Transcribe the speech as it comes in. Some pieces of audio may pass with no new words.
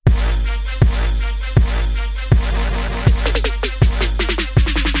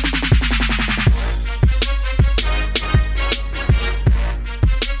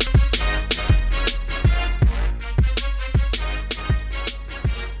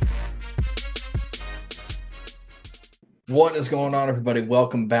What is going on, everybody?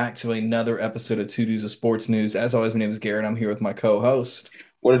 Welcome back to another episode of Two Dudes of Sports News. As always, my name is Garrett. I'm here with my co-host.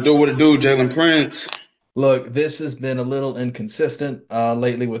 What it do, Jalen Prince? Look, this has been a little inconsistent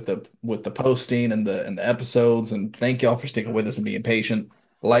lately with the posting and the episodes. And thank y'all for sticking with us and being patient.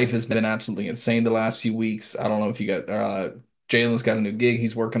 Life has been absolutely insane the last few weeks. I don't know if you got Jalen's got a new gig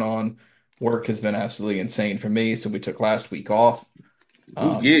he's working on. Work has been absolutely insane for me, so we took last week off. New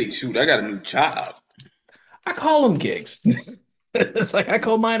Um, gig, shoot, I got a new job. I call them gigs. It's like I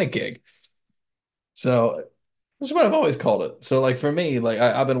call mine a gig. So that's what I've always called it. So like for me, like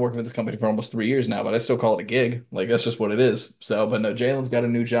I've been working with this company for almost 3 years now, but I still call it a gig. Like that's just what it is. So, but no, Jalen's got a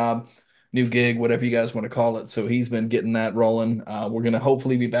new job, new gig, whatever you guys want to call it. So he's been getting that rolling. We're gonna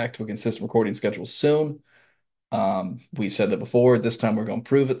hopefully be back to a consistent recording schedule soon. We said that before. This time we're gonna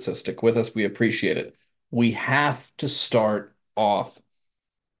prove it. So stick with us. We appreciate it. We have to start off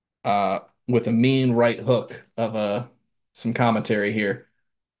with a mean right hook of some commentary here.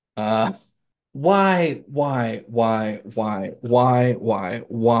 Uh, why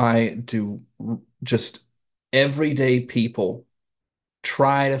do just everyday people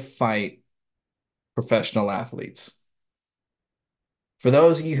try to fight professional athletes? For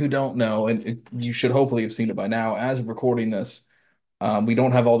those of you who don't know, and you should hopefully have seen it by now, as of recording this, we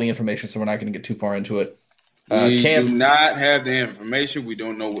don't have all the information, so we're not going to get too far into it. We do Camp, not have the information. We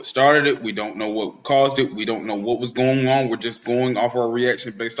don't know what started it. We don't know what caused it. We don't know what was going on. We're just going off our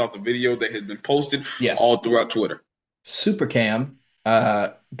reaction based off the video that has been posted all yes, throughout Twitter. Super Cam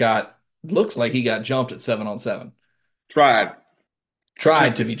got looks like he got jumped at 7-on-7. Tried,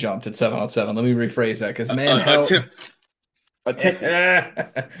 Tried to attempted, be jumped at 7-on-7. Let me rephrase that because man, hell, attempt.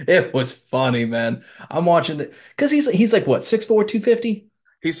 It was funny, man. I'm watching the because he's like what 6'4", 250?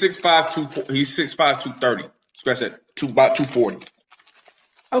 He's 6'5", he's 6'5", 230. Scratch that. About 240.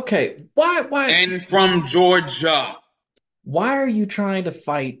 Okay, why And from Georgia. why are you trying to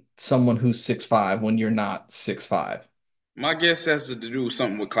fight someone who's 6'5" when you're not 6'5"? My guess has to do with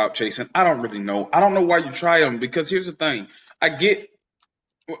something with clout chasing. I don't really know. I don't know why you try them because here's the thing. I get,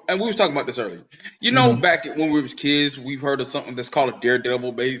 and we was talking about this earlier. You know, Hmm. back when we was kids, we've heard of something that's called a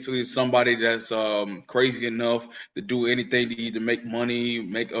daredevil. Basically, it's somebody that's crazy enough to do anything to either make money,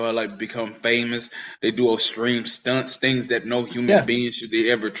 make like become famous. They do extreme stunts, things that no human Yeah, being should they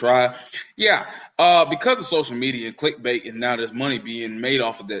ever try. Yeah, because of social media and clickbait, and now there's money being made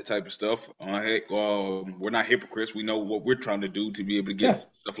off of that type of stuff. Heck, we're not hypocrites. We know what we're trying to do to be able to get yeah.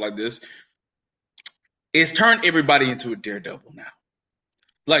 stuff like this. It's turned everybody into a daredevil now.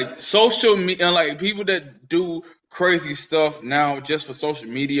 Like social media, like people that do crazy stuff now just for social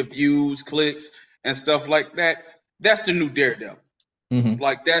media views, clicks, and stuff like that. That's the new daredevil. Hmm.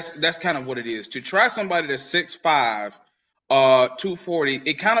 Like that's kind of what it is. To try somebody that's 6'5", 240,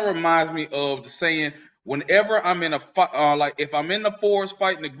 it kind of reminds me of the saying, whenever I'm in a fight, like if I'm in the forest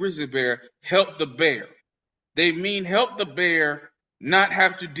fighting a grizzly bear, help the bear. They mean help the bear not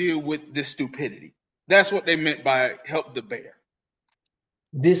have to deal with this stupidity. That's what they meant by help the bear.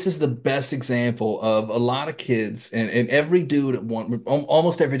 This is the best example of a lot of kids and every dude at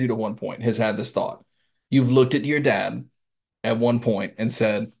almost every dude at one point has had this thought. You've looked at your dad at one point and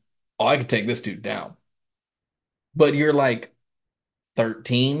said, "Oh, I could take this dude down." But you're like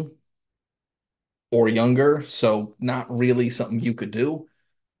 13 or younger, so not really something you could do.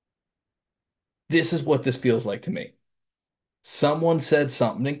 This is what this feels like to me. Someone said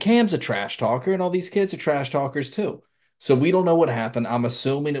something, and Cam's a trash talker, and all these kids are trash talkers too. So we don't know what happened. I'm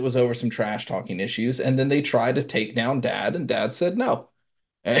assuming it was over some trash talking issues, and then they tried to take down Dad, and Dad said no.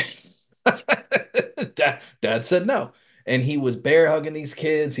 And Dad said no. And he was bear hugging these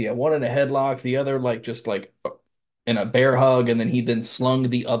kids. He had one in a headlock, the other like just like in a bear hug, and then he then slung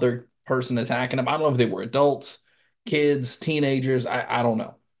the other person attacking him. I don't know if they were adults, kids, teenagers. I don't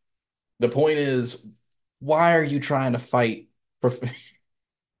know. The point is, why are you trying to fight?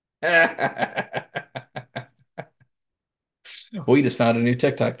 We just found a new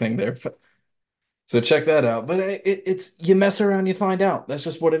TikTok thing there. So check that out. But it's you mess around, you find out. That's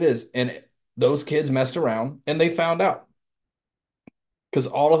just what it is. And those kids messed around and they found out because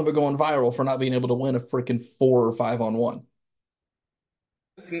all of them are going viral for not being able to win a freaking 4 or 5-on-1.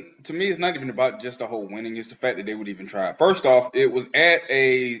 To me, it's not even about just the whole winning. It's the fact that they would even try. First off, it was at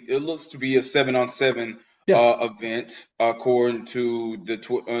it looks to be a 7-on-7 Yeah. event, according to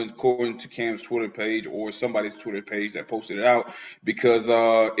Cam's Twitter page or somebody's Twitter page that posted it out, because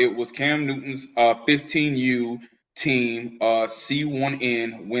it was Cam Newton's 15U team,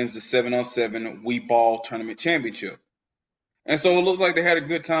 C1N wins the 7-on-7 We Ball Tournament Championship. And so it looks like they had a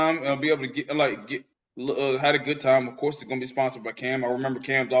good time. Be able to get Had a good time. Of course, it's going to be sponsored by Cam. I remember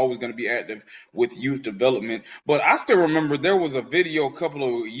Cam's always going to be active with youth development. But I still remember there was a video a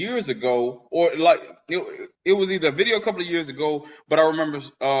couple of years ago, or like it was either a video a couple of years ago, but I remember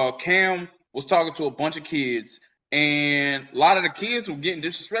Cam was talking to a bunch of kids, and a lot of the kids were getting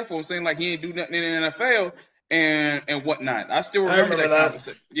disrespectful and saying like he ain't do nothing in the NFL and whatnot. I still I remember remember that that.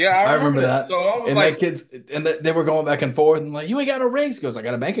 conversation. Yeah, I I remember remember that. that. So I was And like, that kid's and they were going back and forth and like, you ain't got no rings. He goes, I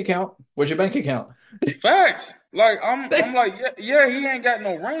got a bank account. Where's your bank account? facts. Like I'm They, like, yeah, he ain't got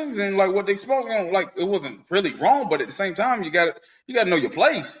no rings, and like what they spoke on, like it wasn't really wrong, but at the same time, you got to know your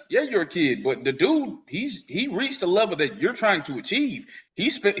place. Yeah, you're a kid, but the dude, he reached a level that you're trying to achieve.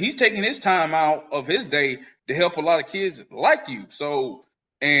 He's taking his time out of his day to help a lot of kids like you. So,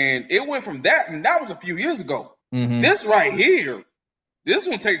 and it went from that, and that was a few years ago. hmm This right here, this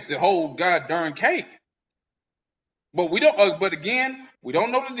one takes the whole goddamn cake. But we don't. But again, we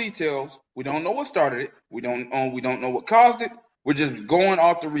don't know the details. We don't know what started it. We don't. We don't know what caused it. We're just going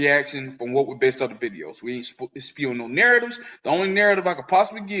off the reaction from what we based on the videos. We ain't spewing no narratives. The only narrative I could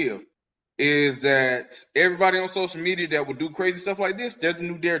possibly give is that everybody on social media that would do crazy stuff like this, they're the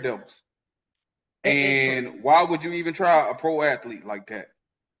new daredevils. it's And why would you even try a pro athlete like that?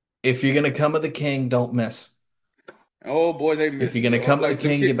 if you're gonna come at the king, don't miss. Oh boy, they If miss you're it. gonna come at the Like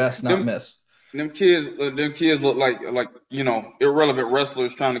them king, you kid, best not them miss. them kids look like irrelevant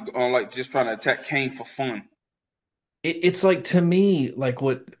wrestlers trying to like just trying to attack Kane for fun. It's like to me, like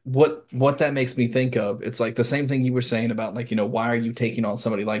what that makes me think of. It's like the same thing you were saying about like, why are you taking on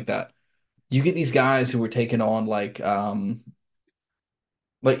somebody like that? You get these guys who are taking on like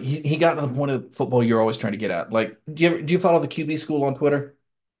he got to the point of football you're always trying to get at. Like, do you follow the QB school on Twitter?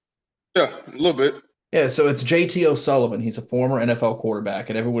 Yeah, a little bit. Yeah, so it's JT O'Sullivan. He's a former NFL quarterback,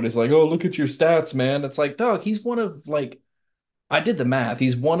 and everyone is like, "Oh, look at your stats, man." It's like, dog, he's one of like I did the math.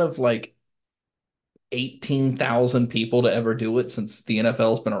 He's one of like 18,000 people to ever do it since the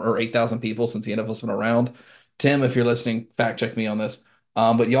NFL's been, or 8,000 people since the NFL's been around. Tim, if you're listening, fact check me on this.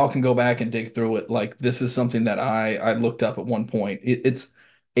 But y'all can go back and dig through it. Like this is something that I looked up at one point. It's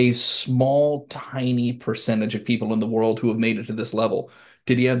a small, tiny percentage of people in the world who have made it to this level.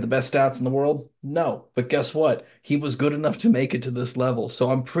 Did he have the best stats in the world? No. But guess what? He was good enough to make it to this level.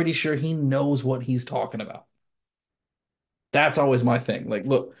 So I'm pretty sure he knows what he's talking about. That's always my thing. Like,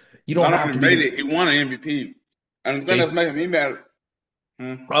 look, you don't Not have only to be made the it, he won an MVP. And the thing that's J making me mad,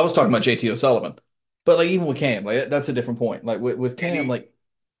 hmm, I was talking about JT O'Sullivan, but like even with Cam, like that's a different point. Like with and Cam, like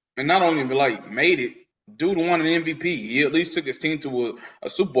not only like made it, dude won an MVP. He at least took his team to a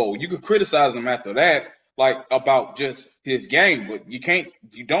Super Bowl. You could criticize him after that, like about just his game, but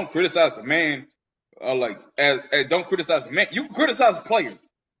you don't criticize the man, like as don't criticize the man. You can criticize the player,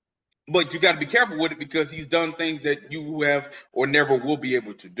 but you got to be careful with it because he's done things that you have or never will be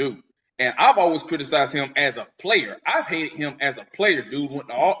able to do. And I've always criticized him as a player. I've hated him as a player. Dude went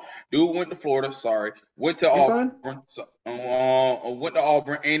to Florida. Sorry, went to you're fine. Auburn. So, went to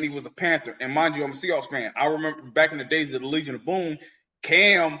Auburn, and he was a Panther. And mind you, I'm a Seahawks fan. I remember back in the days of the Legion of Boom,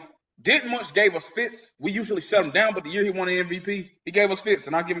 Cam didn't much gave us fits. We usually shut him down, but the year he won the MVP, he gave us fits,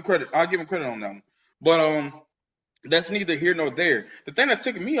 and I give him credit. I give him credit on that one. But that's neither here nor there. The thing that's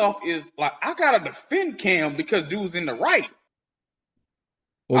ticking me off is like I gotta defend Cam because dude's in the right.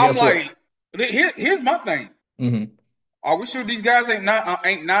 Well, I'm guess what? like, here's my thing. Hmm Are we sure these guys ain't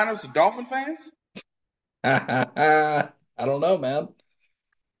Niners or Dolphin fans? I don't know, man.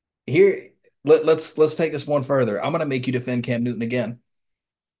 Here, let's take this one further. I'm gonna make you defend Cam Newton again.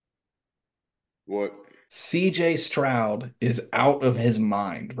 What? CJ Stroud is out of his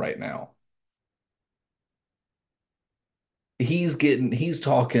mind right now. He's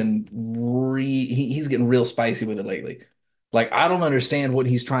talking he's getting real spicy with it lately. Like I don't understand what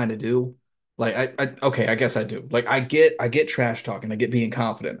he's trying to do. Like okay, I guess I do. Like I get trash talking, I get being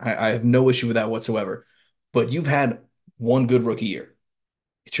confident. I have no issue with that whatsoever. But you've had one good rookie year.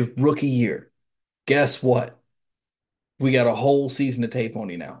 It's your rookie year. Guess what? We got a whole season of tape on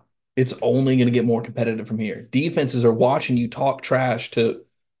you now. It's only going to get more competitive from here. Defenses are watching you talk trash to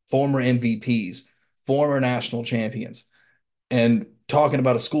former MVPs, former national champions and talking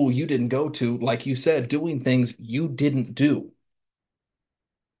about a school you didn't go to, like you said, doing things you didn't do.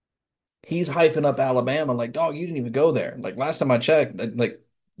 He's hyping up Alabama like, dog, you didn't even go there. Like last time I checked, like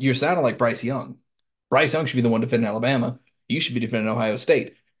you're sounding like Bryce Young. Bryce Young should be the one defending Alabama. You should be defending Ohio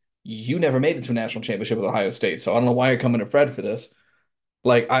State. You never made it to a national championship with Ohio State. So I don't know why you're coming to Fred for this.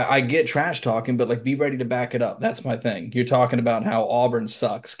 Like I get trash talking, but like be ready to back it up. That's my thing. You're talking about how Auburn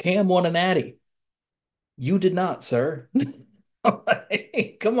sucks. Cam won a natty. You did not, sir.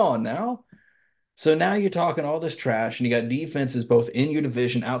 Come on now. So now you're talking all this trash, and you got defenses both in your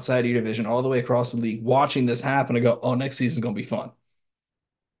division, outside of your division, all the way across the league, watching this happen and go, "Oh, next season's gonna be fun."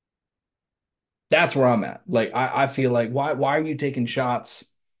 That's where I'm at. Like I feel like why are you taking shots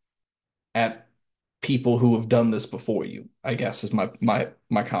at people who have done this before you? I guess is my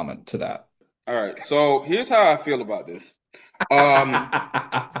comment to that. All right. So here's how I feel about this. Um,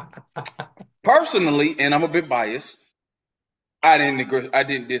 Personally, and I'm a bit biased, I didn't agree. I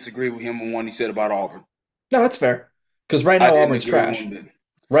didn't disagree with him on what he said about Auburn. No, that's fair. Because right I now didn't Auburn's agree one trash. bit.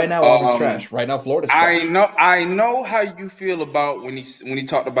 Right now Auburn's Um, trash. Right now Florida's I trash. know I know how you feel about when he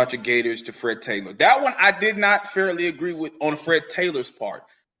talked about your Gators to Fred Taylor. That one I did not fairly agree with on Fred Taylor's part.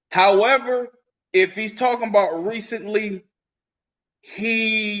 However, if he's talking about recently,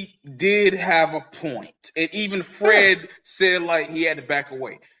 he did have a point. And even Fair. Fred said like he had to back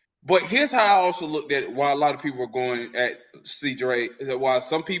away. But here's how I also looked at it while a lot of people are going at CJ, while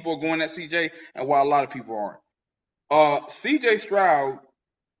some people are going at CJ and while a lot of people aren't. CJ Stroud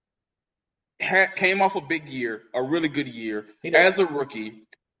came off a big year, a really good year He did. as a rookie,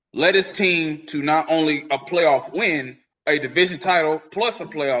 led his team to not only a playoff win, a division title plus a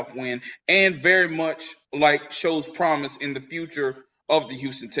playoff win, and very much like shows promise in the future of the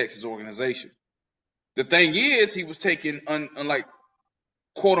Houston Texas organization. The thing is, he was taking like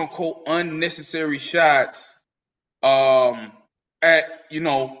quote unquote unnecessary shots um, at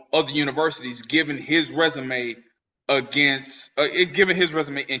other universities, given his resume given his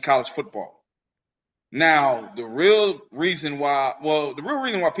resume in college football. Now, the real reason why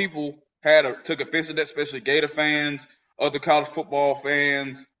people took offense to that, especially Gator fans, other college football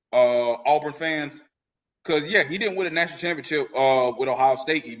fans, Auburn fans, because yeah, he didn't win a national championship with Ohio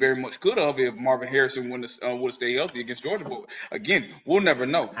State. He very much could have if Marvin Harrison would have stayed healthy against Georgia. But again, we'll never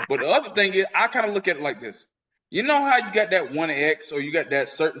know. But the other thing is, I kind of look at it like this. You know how you got that one ex, or you got that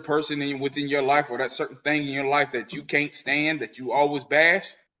certain person within your life, or that certain thing in your life that you can't stand, that you always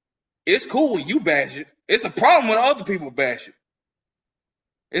bash. It's cool when you bash it. It's a problem when other people bash it.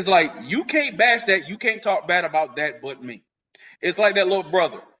 It's like you can't bash that. You can't talk bad about that, but me. It's like that little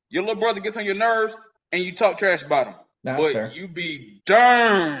brother. Your little brother gets on your nerves, and you talk trash about him. That's But fair. you be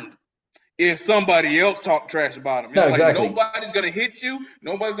darned if somebody else talk trash about him. No, It's like exactly. nobody's gonna hit you.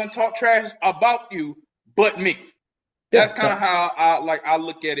 Nobody's gonna talk trash about you, but me. That's Yeah. kind of No. how I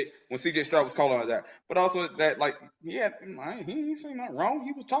look at it when CJ Stroud was calling on that. But also that like he ain't saying nothing wrong.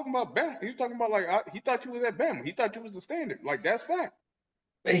 He was talking about Bama. He was talking about he thought you was at Bama. He thought you was the standard. Like that's fact.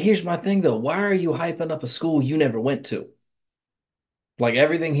 Here's my thing though. Why are you hyping up a school you never went to? Like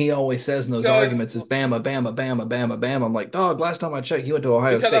everything he always says in those Because arguments is Bama, Bama, Bama, Bama, Bama. I'm like, dog, last time I checked, you went to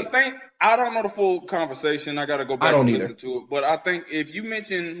Ohio Because I State. think I don't know the full conversation. I got to go I back don't and listen either. to it. But I think if you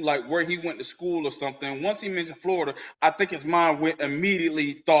mention like where he went to school or something, once he mentioned Florida, I think his mind went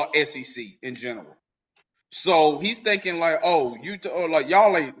immediately thought SEC in general. So he's thinking like, oh, or like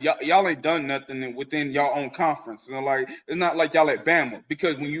y'all ain't done nothing within y'all own conference. And like it's not like y'all at Bama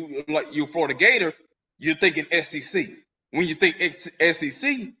because when you like you're Florida Gator, you're thinking SEC. When you think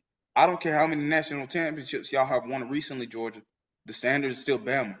SEC, I don't care how many national championships y'all have won recently, Georgia. The standard is still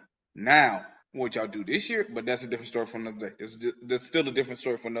Bama. Now, what y'all do this year, but that's a different story for another day. That's still a different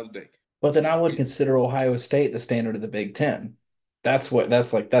story for another day. But then I would consider Ohio State the standard of the Big Ten. That's where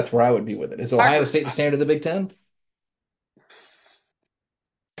I would be with it. Is I Ohio agree. State the standard of the Big Ten?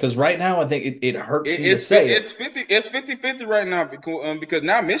 Because right now I think it hurts me to say It's it. 50 right now because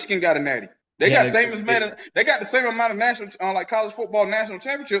now Michigan got a natty. Yeah, They got the same amount of national like college football national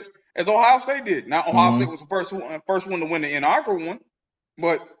championships as Ohio State did. Now Ohio State mhm. was the first one to win the inaugural one,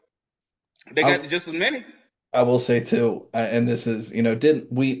 but they I got just as many. I will say too, and this is,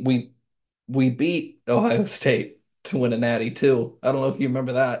 didn't we beat Ohio State to win a natty too. I don't know if you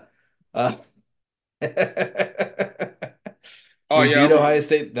remember that. Uh, Oh we yeah, I beat Ohio remember.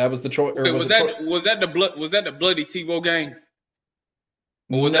 State. That was the Troy, or Wait, was it Troy? was that the bloody TiVo game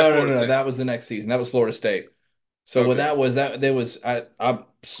or was that No, no, Florida no, no. State? That was the next season. That was Florida State. So what Okay. that was that there was I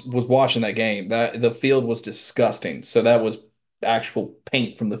was watching that game. That the field was disgusting. So that was actual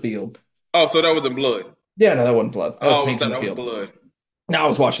paint from the field. Oh, so that was in blood. Yeah, no, that wasn't blood. That was Oh, paint from the that was field. blood. No, I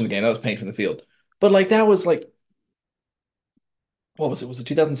was watching the game. That was paint from the field. But like that was like what was it? Was it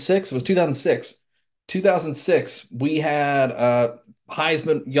 2006? It was 2006. 2006, we had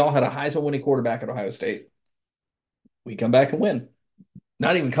Heisman, y'all had a Heisman winning quarterback at Ohio State. We come back and win.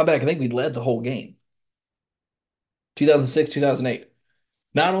 Not even come back. I think we led the whole game. 2006, 2008.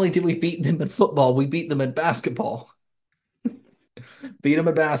 Not only did we beat them in football, we beat them in basketball. Beat them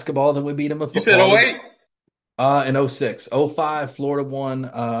in basketball, then we beat them in You said football. oh 08? In 06. 05, Florida won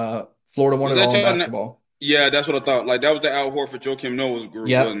Was it all that in your basketball. Yeah, that's what I thought. Like that was the Al Horford, Joakim Noah's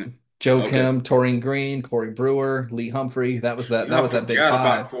group, Yep. wasn't it? Joe Okay. Kim, Taurine Green, Corey Brewer, Lee Humphrey. That was that. Yo, That I was that big forgot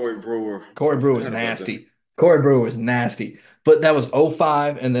about five. Corey Brewer. Corey I Brewer was forgot about that. nasty. Corey Brewer was nasty. But that was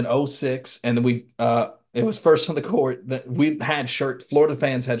 '05 and then '06, and then we it was first on the court. That we had shirt Florida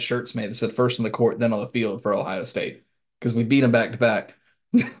fans had shirts made that said first on the court, then on the field for Ohio State because we beat them back to back.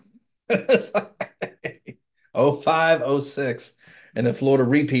 It's like '05, '06, and then Florida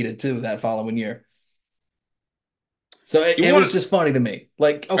repeated too that following year. So You it was want? just funny to me.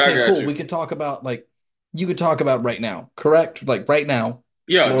 Like, I okay, got cool. you. We could talk about like you could talk about right now, correct? Like right now,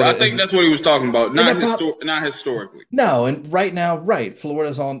 Yeah, I Florida think is that's what he was talking about. and Not they're probably not historically. no, and right now, right,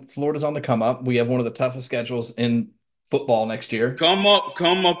 Florida's on the come up. We have one of the toughest schedules in football next year. Come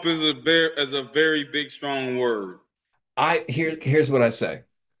up is a very big strong word. Here's what I say.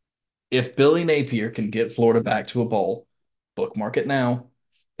 If Billy Napier can get Florida back to a bowl, bookmark it now.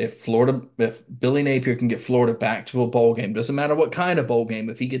 If Billy Napier can get Florida back to a bowl game, doesn't matter what kind of bowl game,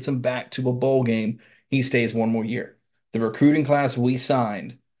 if he gets them back to a bowl game, he stays one more year. The recruiting class we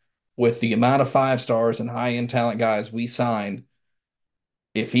signed with the amount of five stars and high end talent guys we signed,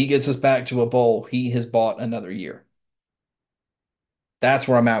 if he gets us back to a bowl, he has bought another year. That's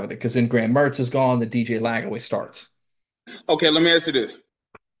where I'm at with it. Because then Graham Mertz is gone, the DJ Lagaway starts. Okay, let me ask you this: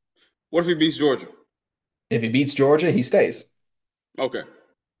 what if he beats Georgia? If he beats Georgia, he stays. Okay.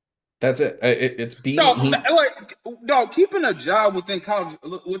 That's it. It's beating. No, He like no, keeping a job within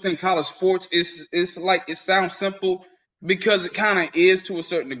college sports is like it sounds simple because it kind of is to a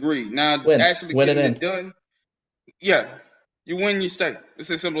certain degree. Now, actually win it getting in. it done, yeah, you win, you stay.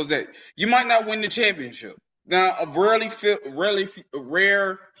 It's as simple as that. You might not win the championship. Now,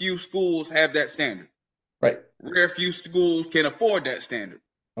 rare few schools have that standard. Right. Rare few schools can afford that standard.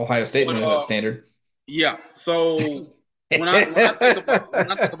 Ohio State But winning that standard. yeah. So when I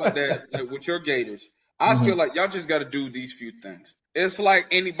think about that, like with your Gators, I feel Hmm. like y'all just got to do these few things. It's like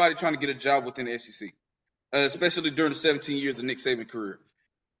anybody trying to get a job within the SEC, especially during the 17 years of Nick Saban's career.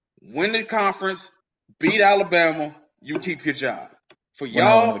 Win the conference, beat Alabama, you keep your job. For We're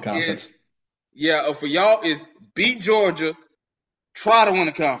not winning the y'all is conference. for y'all is beat Georgia, try to win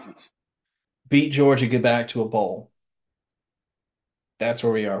the conference. Beat Georgia, get back to a bowl. That's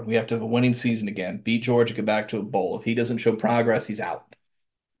where we are. We have to have a winning season again. Beat Georgia, get back to a bowl. If he doesn't show progress, he's out.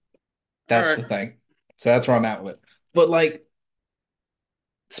 All That's right. the thing. So that's where I'm at with it. But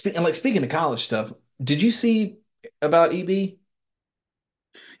speaking of college stuff, did you see about EB?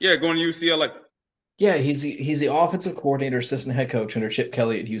 Yeah, going to UCLA. Yeah, he's the offensive coordinator, assistant head coach under Chip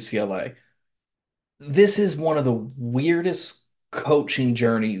Kelly at UCLA. This is one of the weirdest coaching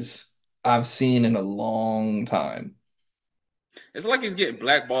journeys I've seen in a long time. It's like he's getting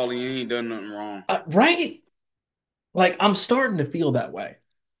blackballed and he ain't done nothing wrong. Right? Like I'm starting to feel that way.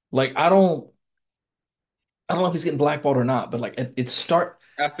 Like I don't know if he's getting blackballed or not, but like it start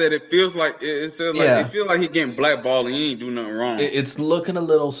I said it feels like it yeah, feels like he getting blackballed and he ain't do nothing wrong. it's looking a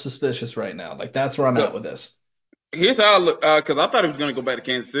little suspicious right now. Like that's where I'm at with this. Here's how I look, because I thought he was going to go back to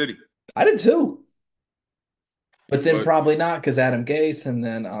Kansas City, I did too, but then but probably not because Adam Gase and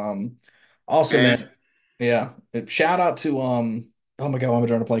then also and man, yeah. Shout out to oh my God, why am I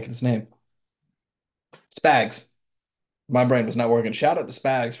drawing a blank of his name? Spags. My brain was not working. Shout out to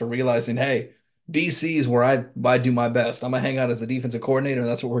Spags for realizing, hey, DC is where I do my best. I'm gonna hang out as a defensive coordinator, and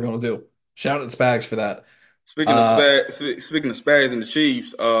that's what we're gonna do. Shout out to Spags for that. Uh, speaking of Spags and the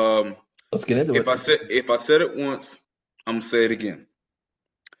Chiefs, let's get into it. if I said it once, I'm gonna say it again.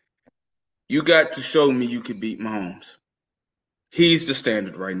 You got to show me you can beat Mahomes. He's the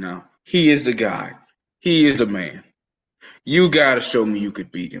standard right now. He is the guy. He is the man. You got to show me you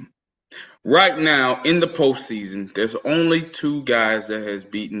could beat him. Right now in the postseason, there's only two guys that has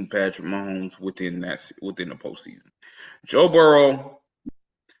beaten Patrick Mahomes within the postseason: Joe Burrow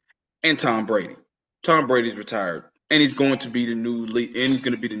and Tom Brady. Tom Brady's retired, and he's going to be the new lead, and he's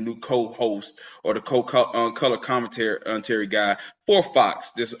going to be the new co-host or the color commentary guy for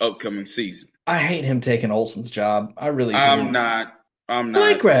Fox this upcoming season. I hate him taking Olson's job. I really I'm do. not. I'm I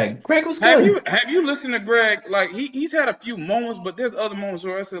like not. Greg. Greg was good. Have you listened to Greg? Like he's had a few moments, but there's other moments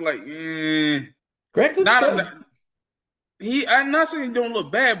where I said like, Greg looks not good. enough. I'm not saying he don't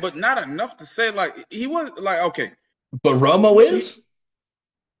look bad, but not enough to say like he was like okay. But Romo is?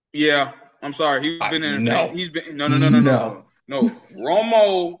 Yeah, I'm sorry. He's been entertained. No. He's been no, no, no, no, no, No. no, no.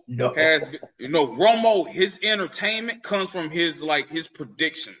 Romo No. has been, no Romo. His entertainment comes from his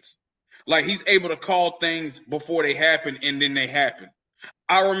predictions. Like he's able to call things before they happen, and then they happen.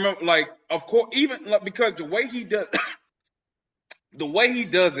 I remember, like, of course, even like, because the way he does, the way he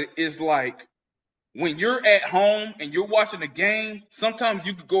does it is like when you're at home and you're watching a game. Sometimes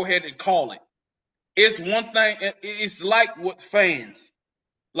you could go ahead and call it. It's one thing. It's like with fans.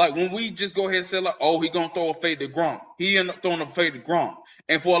 Like when we just go ahead and say like, oh, he gonna throw a fade to Gronk. He end up throwing a fade to Gronk.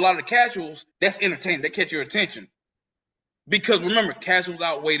 And for a lot of casuals, that's entertaining. They catch your attention. Because remember, casuals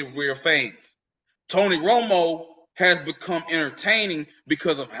outweigh the real fans. Tony Romo has become entertaining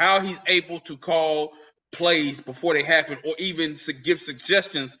because of how he's able to call plays before they happen, or even to give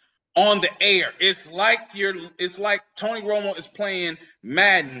suggestions on the air. It's like Tony Romo is playing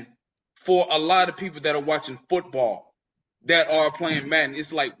Madden for a lot of people that are watching football, that are playing Madden.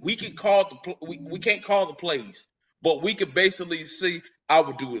 It's like we can't call the plays, but we could basically see, I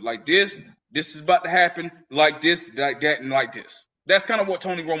would do it like this. This is about to happen like this, like that, and like this. That's kind of what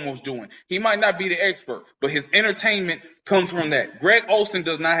Tony Romo's doing. He might not be the expert, but his entertainment comes from that. Greg Olsen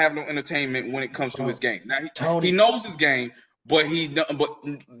does not have no entertainment when it comes to his Bro, game. Now he Tony knows his game, but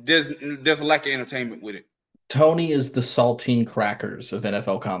there's a lack of entertainment with it. Tony is the saltine crackers of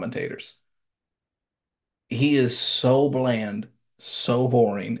NFL commentators. He is so bland, so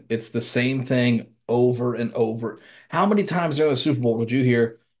boring. It's the same thing over and over. How many times during the Super Bowl would you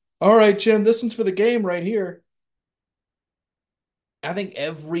hear, "All right, Jim, this one's for the game right here"? I think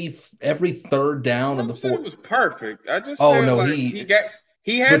every third I down of never the said it fourth. was perfect. I just Oh said no, like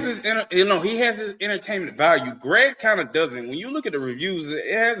he has but his he has his entertainment value. Greg kind of doesn't. When you look at the reviews, it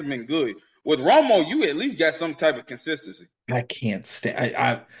hasn't been good. With Romo, you at least got some type of consistency. I can't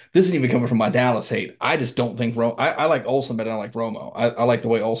stand. This isn't even coming from my Dallas hate. I just don't think I like Olsen, but I don't like Romo. I like the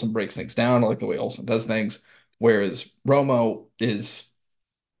way Olsen breaks things down. I like the way Olsen does things, whereas Romo is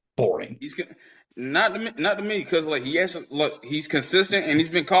boring. He's not to me because like he has look he's consistent and he's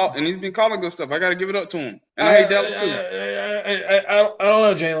been calling good stuff. I got to give it up to him, and I hate Dallas too. I don't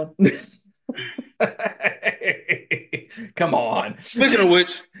know, Jalen. Come on. Speaking of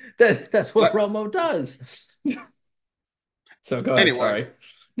which, That's what like Romo does. So go ahead. anyway, Sorry.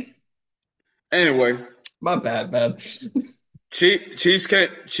 anyway, My bad, man.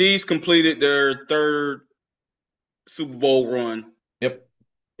 Chiefs completed their third Super Bowl run. Yep.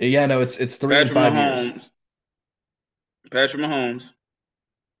 Yeah, no, it's three in Patrick 5 years. Mahomes, Patrick Mahomes,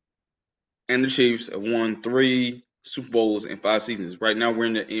 and the Chiefs have won 3 Super Bowls in 5 seasons. Right now, we're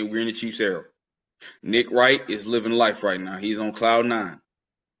in the Chiefs era. Nick Wright is living life right now. He's on cloud nine.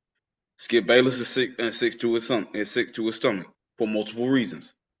 Skip Bayless is sick to his stomach for multiple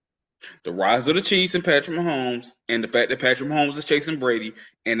reasons. The rise of the Chiefs and Patrick Mahomes, and the fact that Patrick Mahomes is chasing Brady,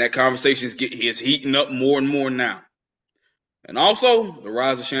 and that conversation is heating up more and more now. And also the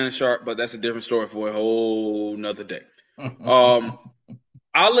rise of Shannon Sharp, but that's a different story for a whole nother day. Um,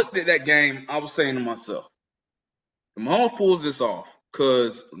 I looked at that game. I was saying to myself, if Mahomes pulls this off,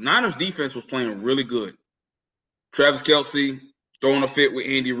 because Niners defense was playing really good. Travis Kelce throwing a fit with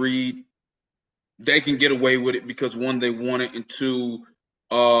Andy Reid. They can get away with it because one, they won it, and two,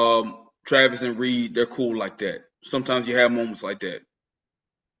 Travis and Reid, they're cool like that. Sometimes you have moments like that.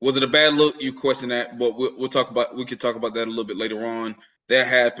 Was it a bad look? You question that, but we could talk about that a little bit later on. That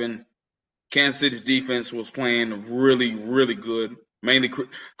happened. Kansas City's defense was playing really, really good. Mainly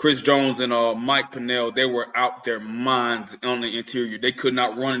Chris Jones and Mike Pennell, they were out their minds on the interior. They could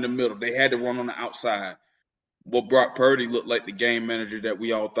not run in the middle. They had to run on the outside. But Brock Purdy looked like the game manager that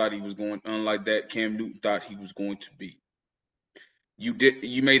we all thought he was going, unlike that Cam Newton thought he was going to be.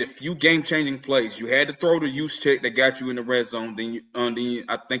 You made a few game-changing plays. You had to throw the use check that got you in the red zone. Then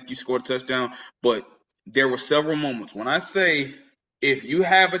I think you scored a touchdown. But there were several moments when I say, if you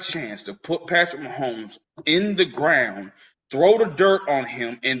have a chance to put Patrick Mahomes in the ground, throw the dirt on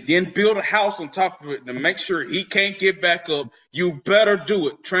him, and then build a house on top of it to make sure he can't get back up, you better do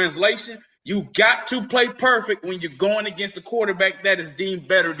it. Translation, you got to play perfect when you're going against a quarterback that is deemed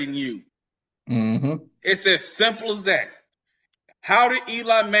better than you. Mm-hmm. It's as simple as that. How did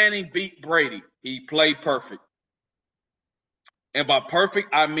Eli Manning beat Brady? He played perfect. And by perfect,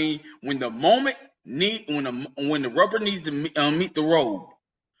 I mean when the rubber needs to meet the road.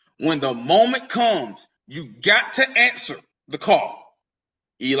 When the moment comes, you got to answer the call.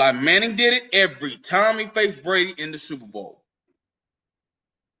 Eli Manning did it every time he faced Brady in the Super Bowl.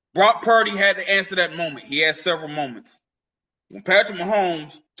 Brock Purdy had to answer that moment. He had several moments. When Patrick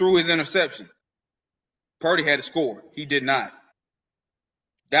Mahomes threw his interception, Purdy had to score. He did not.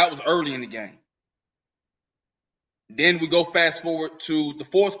 That was early in the game. Then we go fast forward to the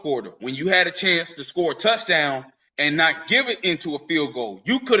fourth quarter when you had a chance to score a touchdown and not give it into a field goal.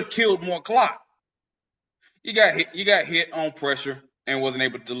 You could have killed more clock. You got hit on pressure and wasn't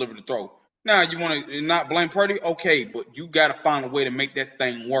able to deliver the throw. Now you want to not blame Purdy? Okay, but you got to find a way to make that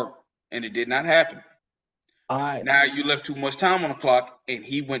thing work, and it did not happen. I Now you left too much time on the clock, and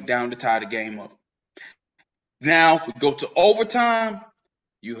he went down to tie the game up. Now we go to overtime.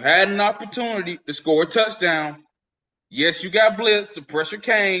 You had an opportunity to score a touchdown. Yes, you got blitzed. The pressure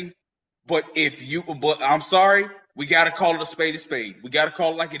came, but I'm sorry, we got to call it a spade a spade. We got to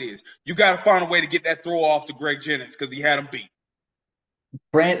call it like it is. You got to find a way to get that throw off to Greg Jennings because he had him beat.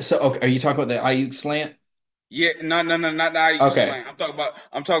 So okay, are you talking about the Ayuk slant? Yeah, no, no, no, not the IU Okay. slang. I'm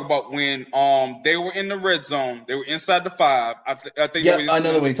talking about when they were in the red zone. They were inside the five. I think they were Yep, I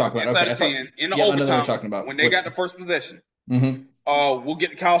know the one you're talking about. inside Okay, the I thought. 10 in the Yep, I know the one you're overtime talking about. when they What? got the first possession. Mm-hmm. We'll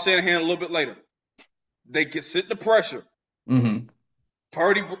get to Kyle Shanahan a little bit later. They get sit the pressure. Mm-hmm.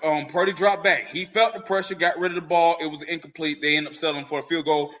 Purdy dropped back. He felt the pressure, got rid of the ball. It was incomplete. They ended up settling for a field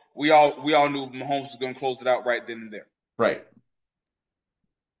goal. We all knew Mahomes was going to close it out right then and there. Right.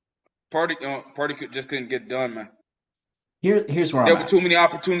 Purdy couldn't get it done, man. Here's where I'm There were at. too many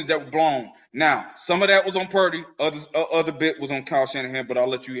opportunities that were blown. Now, some of that was on Purdy. Other bit was on Kyle Shanahan. But I'll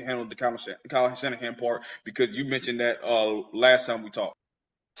let you handle the Kyle Shanahan part because you mentioned that last time we talked.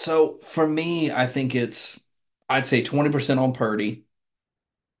 So for me, I think I'd say 20% on Purdy,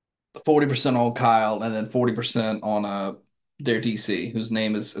 40% on Kyle, and then 40% on their DC, whose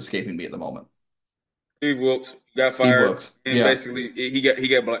name is escaping me at the moment. Steve Wilkes got Steve fired, Wilkes. and Yeah. basically he He got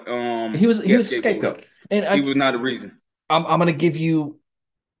was a scapegoated. scapegoat. And He was not the reason. I'm gonna give you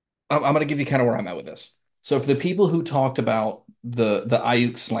I'm gonna give you kind of where I'm at with this. So for the people who talked about the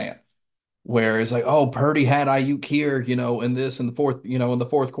Ayuk slant, where it's like, oh, Purdy had Ayuk here, in this in the fourth, in the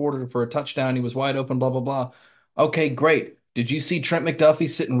fourth quarter for a touchdown, he was wide open, blah blah blah. Okay, great. Did you see Trent McDuffie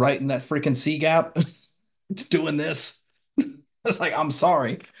sitting right in that freaking C gap doing this? It's like, I'm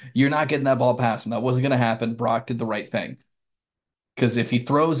sorry, you're not getting that ball past him. That wasn't going to happen. Brock did the right thing because if he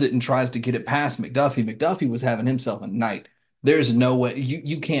throws it and tries to get it past McDuffie, McDuffie was having himself a night. There's no way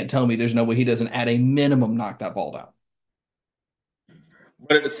you can't tell me there's no way he doesn't at a minimum knock that ball down.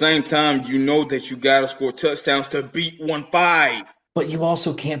 But at the same time, you know that you got to score touchdowns to beat 1-5. But you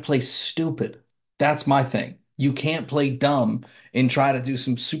also can't play stupid. That's my thing. You can't play dumb and try to do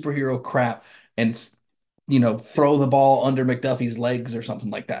some superhero crap and throw the ball under McDuffie's legs or something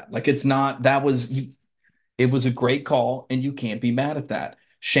like that. Like it's not it was a great call and you can't be mad at that.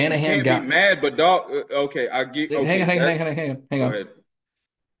 You Shanahan can't be got mad, but dog. Okay, I get. hang on, Okay, hang on, that. hang on, hang Go on. ahead.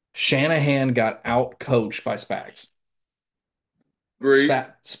 Shanahan got out coached by Spags. Agreed.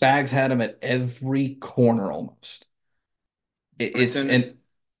 Spags had him at every corner almost. It, it's Superintendent. and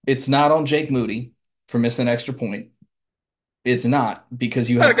it's not on Jake Moody for missing an extra point. It's not because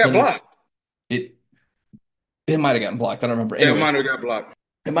you Might had have got plenty. blocked. It it might have gotten blocked. I don't remember. Yeah, Anyways, might have got blocked.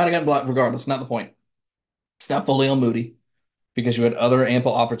 it might have gotten blocked regardless. Not the point. It's not fully on Moody because you had other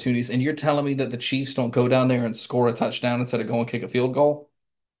ample opportunities. And you're telling me that the Chiefs don't go down there and score a touchdown instead of going kick a field goal?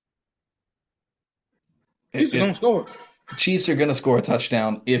 He's gonna It's score. the Chiefs are going to score a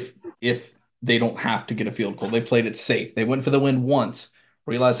touchdown if they don't have to get a field goal. They played it safe. They went for the win once,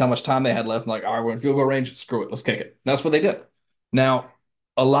 realized how much time they had left, and like, all right, we're in field goal range. Screw it, let's kick it. That's what they did. Now,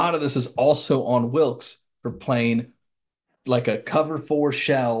 a lot of this is also on Wilkes for playing like a cover four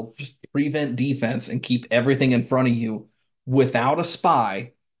shell, just prevent defense and keep everything in front of you without a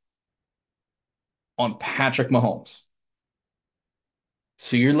spy on Patrick Mahomes.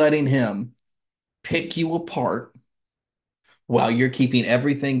 So you're letting him pick you apart while you're keeping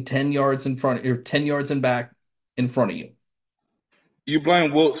everything 10 yards in front or 10 yards in back in front of you. You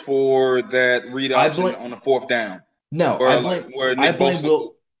blame Wilkes for that read I option blame on the fourth down, no, where like where I Nick blame Bosa.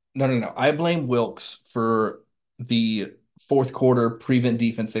 Will no no no. I blame Wilkes for the fourth quarter prevent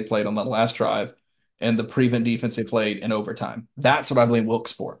defense they played on the last drive and the prevent defense they played in overtime. That's what I blame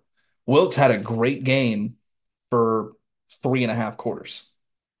Wilkes for. Wilkes had a great game for 3.5 quarters.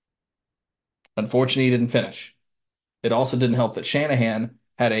 Unfortunately, he didn't finish. It also didn't help that Shanahan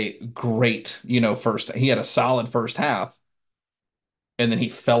had a great, first. He had a solid first half, and then he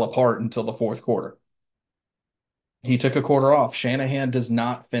fell apart until the fourth quarter. He took a quarter off. Shanahan does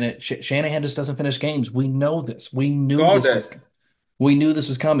not finish. Shanahan just doesn't finish games. We know this. Called that. We knew this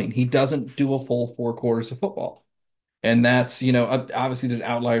was coming. He doesn't do a full 4 quarters of football, and that's obviously there's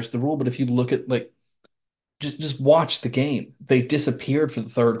outliers to the rule. But if you look at like just watch the game, they disappeared for the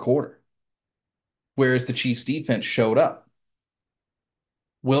third quarter, whereas the Chiefs defense showed up.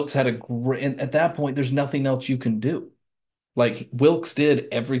 Wilkes had a great, and at that point, there's nothing else you can do. Like Wilkes did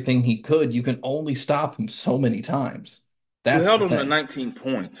everything he could. You can only stop him so many times. You That's held the him to thing. 19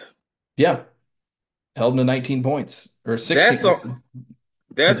 points. Yeah. Held him to 19 points or That's 16. on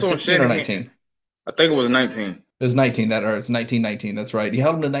Was it that's on 16 or Shanahan. 19? I think it was 19. It was 19 that or it's 19-19. That's right. He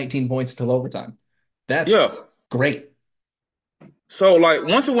held him to 19 points until overtime. That's Yeah. great. So like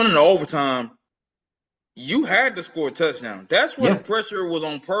once it went into overtime, you had to score a touchdown. That's where the Yeah. pressure was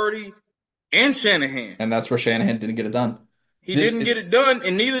on Purdy and Shanahan. And that's where Shanahan didn't get it done. He This didn't it, get it done,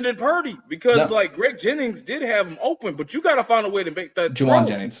 and neither did Purdy because no, like Greg Jennings did have him open, but you got to find a way to make that Juwan throw.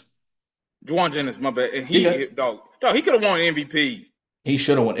 Jennings. Juwan Jennings, my bad, and You're good. dog, he could have won MVP. He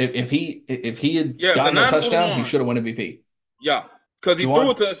should have won. If he had Yeah, the gotten a Niners would have touchdown, he won. should have won MVP. Yeah, because he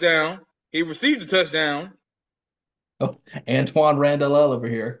threw a Juwan, touchdown, he received a touchdown. oh, Antoine Randall over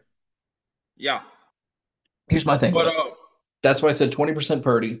here. Yeah, Here's my thing with but it. That's why I said 20%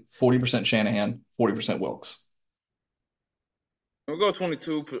 Purdy, 40% Shanahan, 40% Wilkes. we go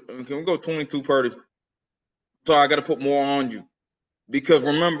 22. Can we go 22 Purdy? So I got to put more on you because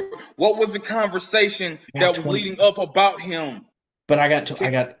remember what was the conversation I got that was 20, leading up about him? but I got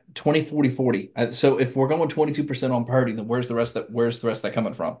 20, 40, 40. So if we're going 22% on Purdy, then where's the rest of that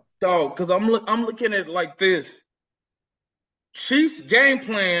coming from? Dog, because I'm looking at it like this. Chiefs game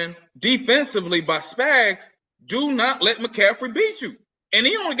plan defensively by Spags, do not let McCaffrey beat you. And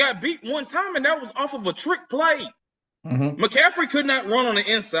he only got beat one time, and that was off of a trick play. Hmm. McCaffrey could not run on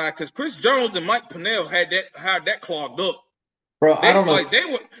the inside because Chris Jones and Mike Pennell had that clogged up. Bro, I don't know. They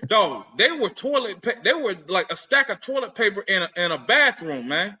were they were like a stack of toilet paper in a bathroom,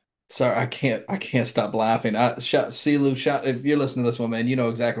 man. Sorry, I can't stop laughing. Silu, if you're listening to this one, man, you know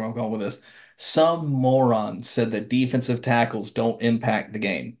exactly where I'm going with this. Some moron said that defensive tackles don't impact the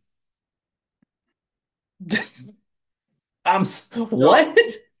game. Dog, What?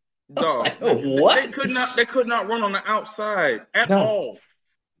 dog, Like, what? they could not run on the outside at No, all.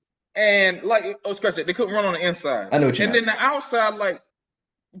 And like I was going to say, they couldn't run on the inside. I know what you And meant. then the outside, like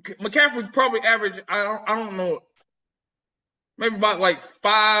McCaffrey probably averaged, I don't know, maybe about like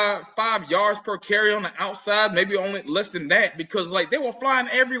five yards per carry on the outside, maybe only less than that, because like they were flying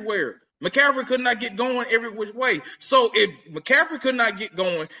everywhere. McCaffrey could not get going every which way. So if McCaffrey could not get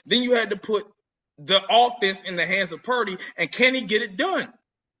going, then you had to put the offense in the hands of Purdy, and can he get it done?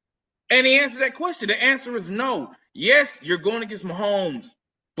 And he answered that question. The answer is no. Yes, you're going against Mahomes,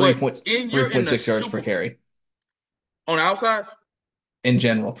 Three but points, you're in the 3.6 yards per Super carry. on the outsides. In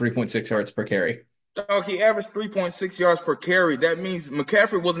general, 3.6 yards per carry. Dog, he averaged 3.6 yards per carry. That means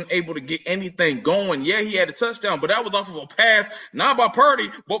McCaffrey wasn't able to get anything going. Yeah, he had a touchdown, but that was off of a pass, not by Purdy,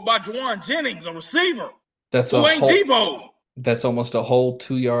 but by Juwan Jennings, a receiver That's a who ain't whole Debo. that's almost a whole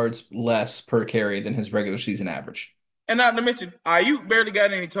 2 yards less per carry than his regular season average. And not to mention, Ayuk barely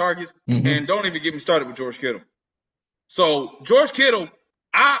got any targets, Hmm. and don't even get me started with George Kittle. So George Kittle,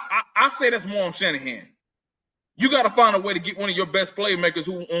 I say that's more on Shanahan. You got to find a way to get one of your best playmakers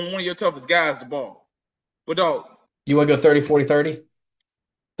who on one of your toughest guys the ball. But dog, You want to go 30, 40, 30?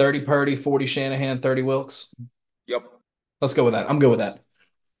 30 Purdy, 40 Shanahan, 30 Wilkes? yep. Let's go with that. I'm good with that.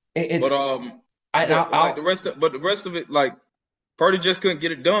 But It's like I'll the rest of it, like Purdy just couldn't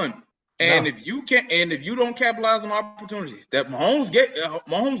get it done. And no, if you don't capitalize on opportunities that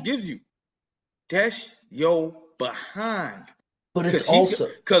Mahomes gives you, that's your behind. but it's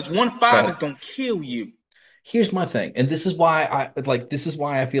also Because one go five is ahead. gonna kill you. Here's my thing, and this is why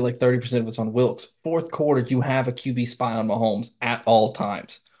I feel like 30% of it's on Wilkes. Fourth quarter, you have a QB spy on Mahomes at all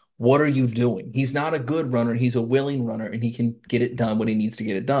times. What are you doing? He's not a good runner, he's a willing runner, and he can get it done when he needs to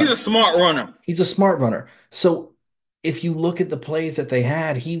get it He's done. a smart runner. He's a smart runner. So if you look at the plays that they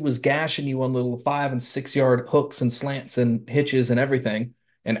had, he was gashing you on little 5 and 6 yard hooks and slants and hitches and everything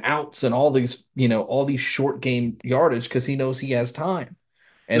and outs and all these short game yardage because he knows he has time.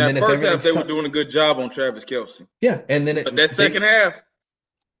 In And then that if first half, everything's they were cut, doing a good job on Travis Kelce. yeah, and then But that second they, half,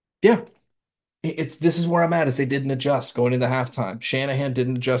 yeah, this is where I'm at is they didn't adjust going into halftime. Shanahan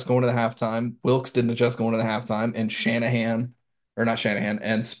didn't adjust going into the halftime. Wilkes didn't adjust going into the halftime, and Shanahan, or not Shanahan,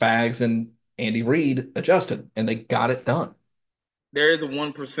 and Spags and Andy Reid adjusted, and they got it done. there is a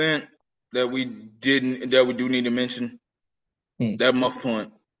 1% that we do need to mention. Hmm. That muff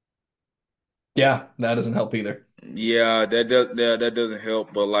punt. Yeah, that doesn't help either. That doesn't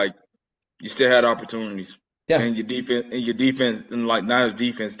help, but like you still had opportunities. Yeah, And like Niners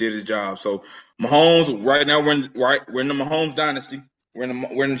defense did his job. So Mahomes, right now we're in the Mahomes dynasty. We're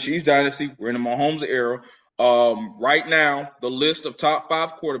in the Chiefs dynasty. We're in the Mahomes era. Right now, the list of top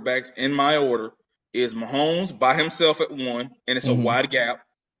five quarterbacks in my order is Mahomes by himself at one, and it's a hmm, wide gap.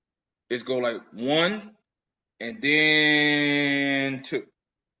 It's go like one and then two,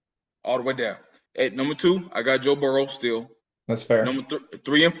 all the way down. At number two, I got Joe Burrow still. that's fair. Number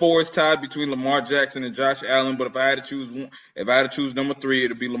three and four is tied between Lamar Jackson and Josh Allen. But if I had to choose number three,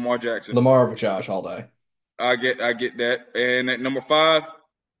 it'd be Lamar Jackson. Lamar over Josh all day. I get that. And at number five,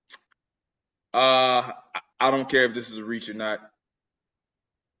 I don't care if this is a reach or not.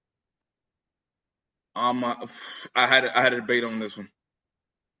 Um, uh, I had a debate on this one.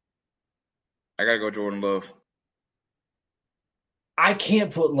 I gotta go Jordan Love. I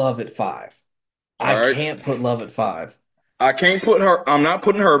can't put Love at five. All I right, can't put Love at five. I can't put her. I'm not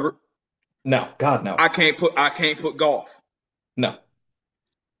putting Herbert. No, God, no. I can't put Golf. No.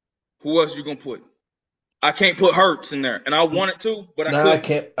 Who else you gonna put? I can't put Hurts in there, and I wanted to, but I No, couldn't.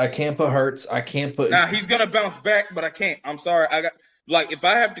 I can't put Hurts. I can't put Now he's gonna bounce back, but I can't. I'm sorry. I got like if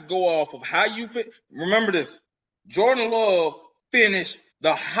I have to go off of how you fit. Remember this: Jordan Love finished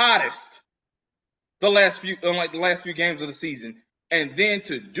the hottest the last few games of the season, and then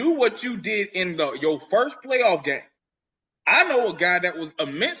to do what you did in your first playoff game. I know a guy that was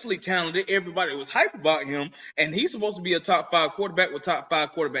immensely talented. Everybody was hype about him, and he's supposed to be a top five quarterback with top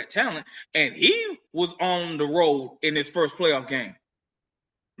five quarterback talent. And he was on the road in his first playoff game.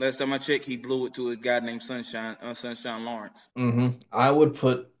 Last time I checked, he blew it to a guy named Sunshine Lawrence. I would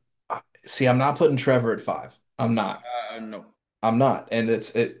put see, I'm not putting Trevor at five. I'm not. No, I'm not. And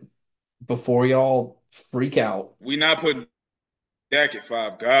it before y'all freak out. we not putting Dak at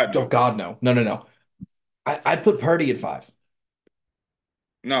five. God Oh no, God, no. No, no, no. I'd put Purdy at five.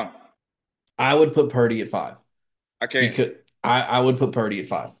 no, I would put Purdy at five I can't. because I would put Purdy at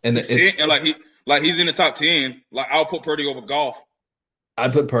five. And He's 10, and like he's in the top 10. Like I'll put Purdy over Golf.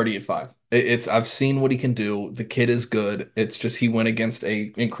 I'd put Purdy at five. It's I've seen what he can do. The kid is good. It's just he went against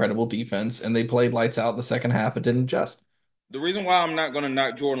a incredible defense and they played lights out in the second half. It didn't just. The reason why I'm not going to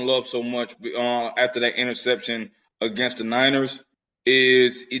knock Jordan Love so much after that interception against the Niners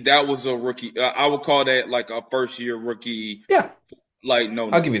is that was a rookie. I would call that like a first year rookie. Yeah, Like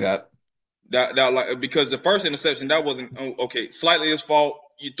no I'll no give you that. that like because the first interception that wasn't okay. Slightly his fault.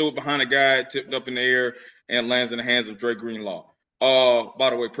 You threw it behind a guy, tipped up in the air, and lands in the hands of Dre Greenlaw. By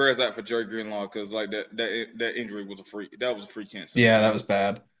the way, prayers out for Dre Greenlaw because like that injury was a freak. That was a freak incident, Yeah, that man. was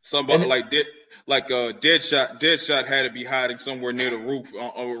bad. Somebody And Deadshot had to be hiding somewhere near the roof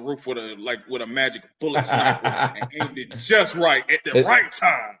on a roof with a magic bullet sniper and aimed it just right at the it, right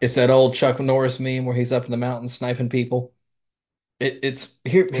time. it's that old Chuck Norris meme where he's up in the mountains sniping people. It's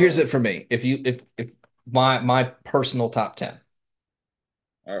here's But it for me. If my personal top 10.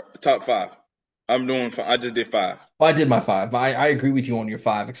 all right, top five. I'm doing. I just did five. Well, I did my five. I agree with you on your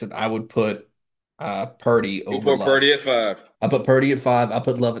five, except I would put Purdy You over put Love. Purdy at five. I put Purdy at five. I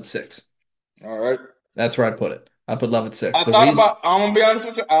put Love at six. All right. That's where I'd put it. I put Love at six. I The thought reason, about. I'm gonna be honest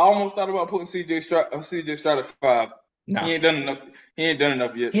with you. I almost thought about putting CJ Stroud at five. no, He ain't done enough. He ain't done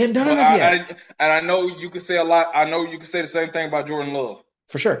enough yet. he hadn't done But enough yet, I know you could say a lot. I know you could say the same thing about Jordan Love.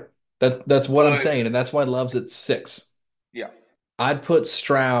 for sure. That's what I'm But saying, and that's why Love's at six. yeah, I'd put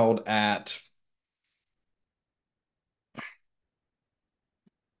Stroud at.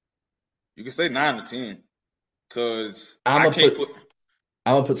 you could say 9 or 10 because I'm I gonna can't put. put.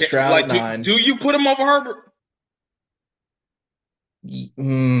 I'm gonna put Stroud at Do nine. you put him over Herbert?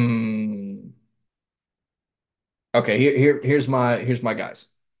 Hmm. Okay, here's my guys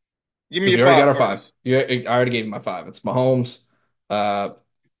Give me because your we already got five our five. first. Yeah, I already gave you my five. It's Mahomes. Uh,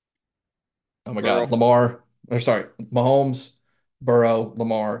 oh my God, Burrow. Lamar. Or sorry, Mahomes, Burrow,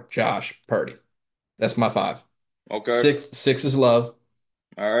 Lamar, Josh, Purdy. That's my five. Okay. Six is Love.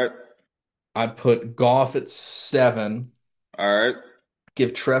 All right. I'd put Goff at seven. All right.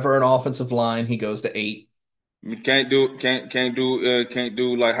 Give Trevor an offensive line. He goes to eight. We can't do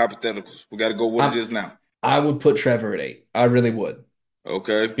like hypotheticals. We got to go what it I'm is now. I would put Trevor at eight. I really would.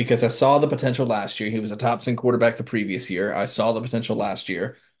 Okay. Because I saw the potential last year. He was a top 10 quarterback the previous year. I saw the potential last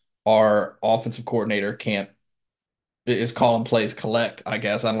year. Our offensive coordinator can't is calling plays collect, I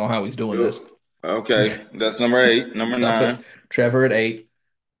guess. I don't know how he's doing this. Okay. That's number eight. Number I put nine. Trevor at eight,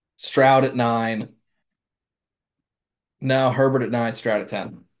 Stroud at nine. No, Herbert at nine, Stroud at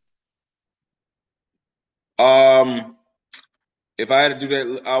 10. Um, if I had to do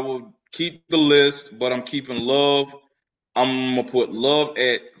that, I would keep the list, but I'm keeping Love. I'm gonna put Love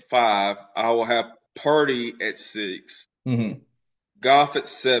at five. I will have Purdy at six. Hmm. Goff at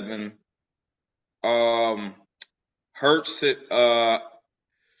seven. Um, Hurts at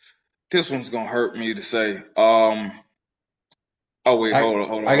this one's gonna hurt me to say. Oh wait, I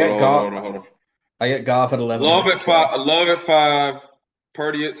I got Goff. hold on. I got Goff at 11, Hurts at 12. Love at five.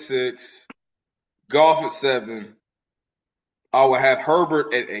 Purdy at six. Goff at seven. I will have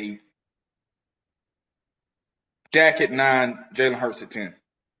Herbert at eight. Dak at nine. Jalen Hurts at 10.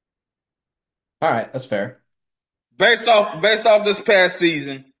 All right, that's fair. Based off this past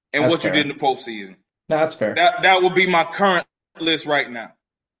season and That's what you did in fair. the postseason. No, that's fair. That would be my current list right now.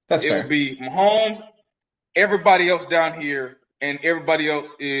 That's It would fair. be Mahomes, everybody else down here, and everybody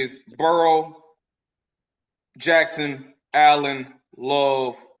else is Burrow, Jackson, Allen,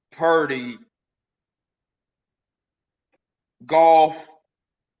 Love, Purdy, Golf,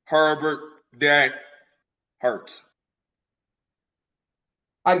 Herbert, Dak, Hurts.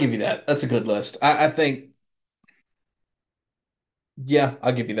 I'll give you that. That's a good list. I think Yeah,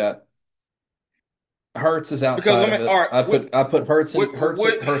 I'll give you that. Hurts is Because outside let of me. All it. right. I put Hurts in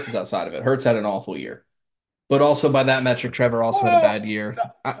What? Hurts is outside of it. Hurts had an awful year. But also by that metric, Trevor also had a Well, bad year.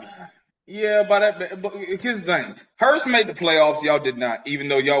 yeah, by that. But here's the thing: Hurst made the playoffs. Y'all did not, even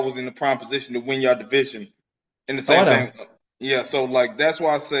though y'all was in the prime position to win your division. And the Oh, I same thing. know. Yeah. So like that's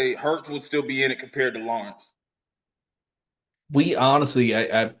why I say Hurts would still be in it compared to Lawrence. We honestly,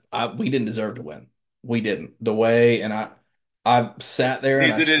 we didn't deserve to win. We didn't. The way, and I sat there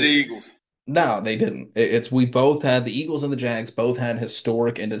and I Neither did the stood. Eagles. No, they didn't. It's we both had the Eagles and the Jags both had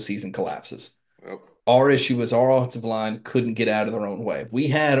historic end of season collapses. Yep. Our issue was our offensive line couldn't get out of their own way. We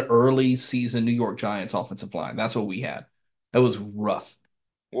had early season New York Giants offensive line. That's what we had. That was rough.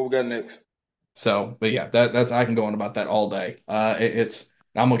 What we got next? So, but yeah, that's I can go on about that all day. It's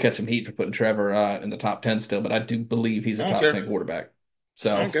I'm gonna catch some heat for putting Trevor in the top 10 still, but I do believe he's I a don't top care. 10 quarterback.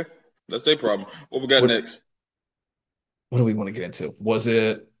 I So, don't care. That's their problem. What we got what next? what do we want to get into? Was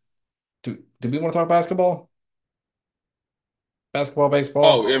it do we want to talk basketball? Basketball,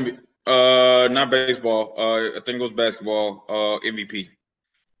 Oh, baseball? not baseball. I think it was basketball. MVP.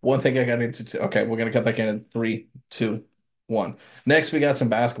 One thing I got into. Okay, we're gonna cut back in 3, 2, 1. Next, we got some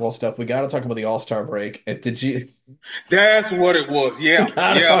basketball stuff. We got to talk about the All-Star break. Did you? That's what it was. We Yeah,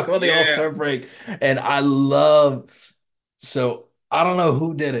 got to yeah, talk about the yeah. All-Star break, and I love. So I don't know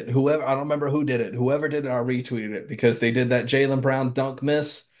who did it. Whoever I don't remember who did it. Whoever did it, I retweeted it because they did that Jalen Brown dunk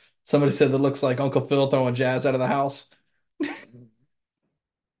miss. Somebody said that looks like Uncle Phil throwing Jazz out of the house.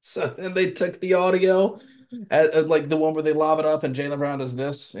 So then they took the audio, like the one where they lob it up and Jalen Brown does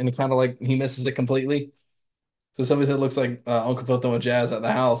this, and he kind of like he misses it completely. So somebody said it looks like Uncle Phil throwing Jazz out of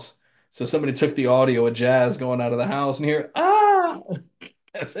the house. So somebody took the audio of Jazz going out of the house and here, I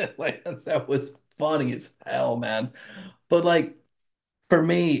said like that was funny as hell, man. But like for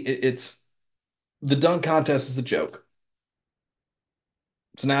me, it's the dunk contest is a joke.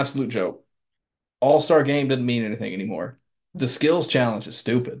 It's an absolute joke. All-Star game doesn't mean anything anymore. The skills challenge is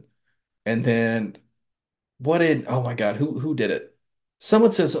stupid. And then what did oh my God, who did it?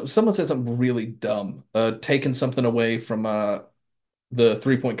 Someone said something really dumb, taking something away from the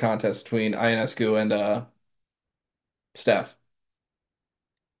 3-point contest between Ionescu and Steph.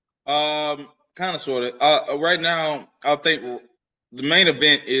 Kind of, sort of. Right now, I think the main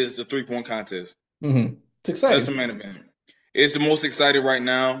event is the 3-point contest. It's That's the exciting. main event. It's the most exciting right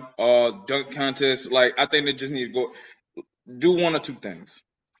now. Dunk contest. Like I think they just need to go do one or two things.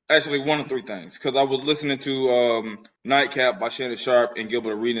 Actually, one or three things. Because I was listening to Nightcap by Shannon Sharp and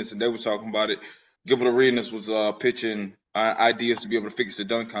Gilbert Arenas, and they were talking about it. Gilbert Arenas was pitching ideas to be able to fix the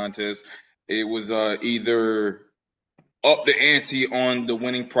dunk contest. It was either up the ante on the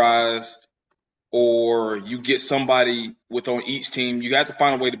winning prize, or you get somebody with on each team. You have to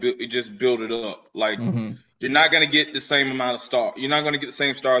find a way to just build it up. Like hmm you're not going to get the same amount of stars. You're not going to get the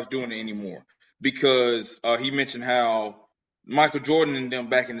same stars doing it anymore because he mentioned how Michael Jordan and them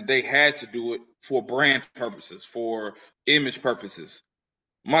back in the day had to do it for brand purposes, for image purposes.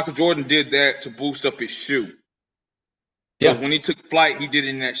 Michael Jordan did that to boost up his shoe. Because Yeah. when he took flight, he did it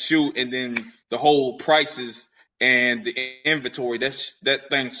in that shoe, and then the whole prices and the inventory that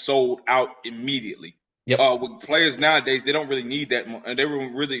thing sold out immediately. Yep. With players nowadays, they don't really need that, and they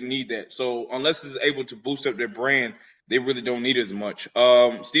don't really need that. So unless it's able to boost up their brand, they really don't need as much.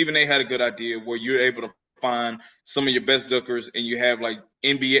 Stephen A. had a good idea where you're able to find some of your best dunkers, and you have like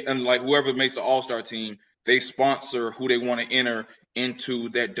NBA and like whoever makes the All Star team, they sponsor who they want to enter into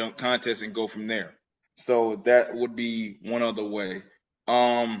that dunk contest and go from there. So that would be one other way.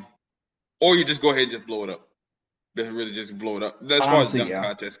 Um, or you just go ahead and just blow it up. Just really just blow it up. As far as Honestly, dunk yeah.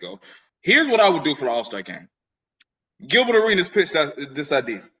 contests go, here's what I would do for the All Star game. Gilbert Arenas pitched this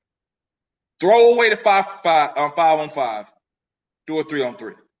idea: throw away the 5 on 5, do a 3 on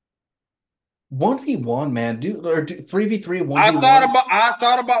 3. 1v1, man. Do 3v3, 1v1. I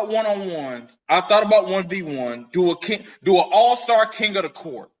thought about 1 on 1s. I thought about 1v1. Do an All Star King of the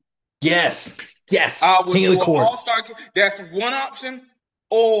Court. Yes. Yes. I would King of the do an court. All Star. That's one option.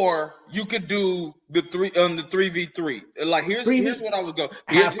 Or you could do the 3v3. Like here's 3v what I would go.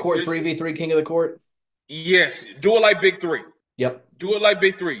 half court, 3v3, king of the court. Yes, do it like Big Three. Yep. Do it like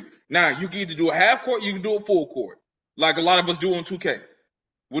Big Three. Now you can either do a half court, you can do a full court, like a lot of us do on 2K.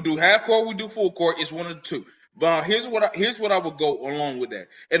 We'll do half court, we do full court. It's one of the two. But here's what I would go along with that,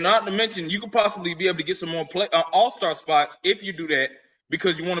 and not to mention you could possibly be able to get some more All Star spots if you do that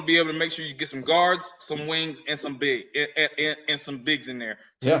because you want to be able to make sure you get some guards, some wings, and some and some bigs in there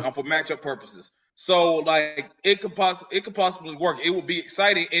Yeah. for matchup purposes. So like it could possibly work. It would be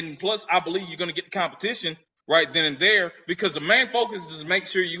exciting, and plus I believe you're going to get the competition right then and there, because the main focus is to make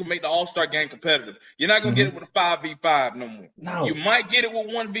sure you can make the All-Star game competitive. You're not gonna get it Hmm. with a 5v5 no more. You No, might get it with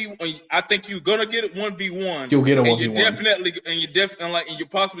 1v. I think you're gonna get it 1v1, you'll get a and you 1v1. definitely and you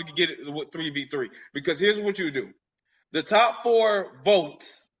possibly could get it with 3v3. Because here's what you do: the top 4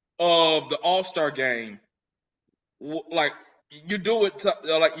 votes of the All-Star game, like you do it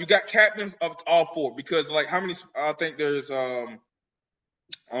like you got captains of all 4, because like how many? I think there's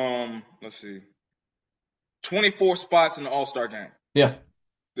let's see, 24 spots in the All-Star game. Yeah.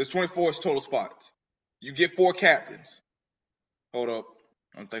 There's 24 total spots. You get 4 captains. Hold up.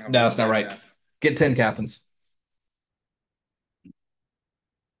 I think I'm No, doing that's not bad right. math. Get 10 captains.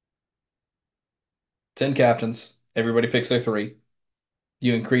 10 captains. Everybody picks their 3.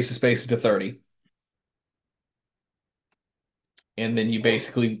 You increase the spaces to 30. And then you Oh,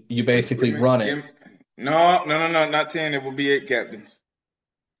 basically give me, run give it. me. No, no, no, no, not 10. It will be 8 captains.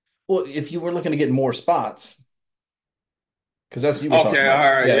 Well, if you were looking to get more spots, because that's what you were talking Okay, all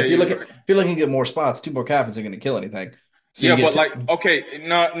about. right, Yeah, yeah, you're if right. you're looking to get more spots, 2 more captains are going to kill anything. So you Yeah, get but like, okay,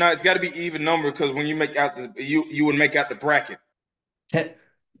 no, no, it's got to be even number, because when you make out you would make out the bracket. 10,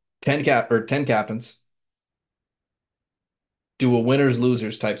 10 captains. Do a winners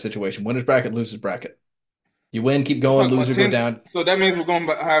losers type situation. Winners bracket, losers bracket. You win, keep We're going. talking about Loser go 10. down. So that means we're going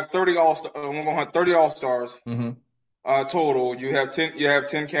to have 30 all. We're going to have 30 all stars Hmm. total. You have 10. You have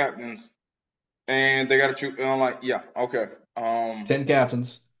 10 captains, and they got to choose. Like, yeah, okay. 10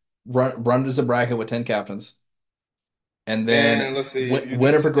 captains. Run as a bracket with 10 captains. And then And let's see,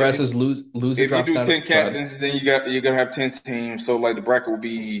 winner progresses, loser if you drops do down. 10 Go ahead. captains, then you're gonna have 10 teams. So like the bracket will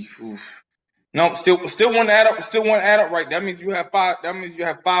be, oof. No, still one add up, right. That means you have 5. That means you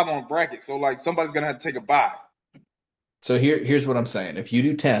have 5 on bracket. So like somebody's gonna have to take a bye. So here's what I'm saying. If you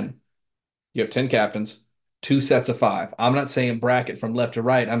do 10, you have 10 captains, 2 sets of 5. I'm not saying bracket from left to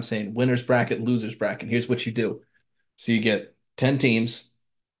right. I'm saying winners bracket, losers bracket. Here's what you do. So you get 10 teams,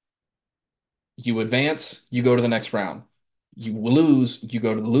 you advance, you go to the next round. You lose, you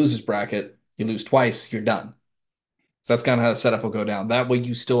go to the losers bracket, you lose twice, you're done. So that's kind of how the setup will go down. That way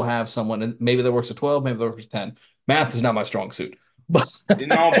you still have someone, and maybe that works at 12, maybe that works at 10. Math is not my strong suit. But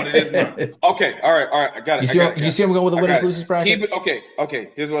No, but it is mine. Okay, all right. I got it. you see I'm going with the I winners got it. losers Keep bracket? it. Okay.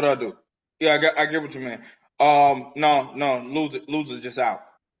 Here's what I'll do. Yeah, I get what you mean. No, losers just out.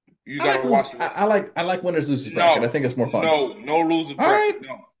 You got to watch the rest. I like winners losers bracket. I No, think it's more fun. no losers All right. bracket.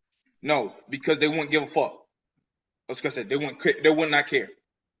 No, because they wouldn't give a fuck. I was gonna say they would not care.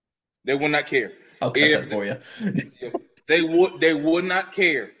 They would not care I'll cut that if, for you. if they would not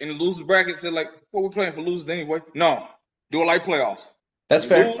care. In the loser bracket, said like, "What, we're playing for losers anyway." No, do it like playoffs. That's You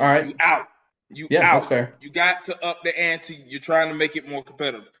fair. All lose, right. you out. You Yeah, that's out. fair. You got to up the ante. You're trying to make it more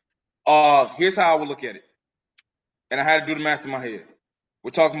competitive. Here's how I would look at it, and I had to do the math in my head.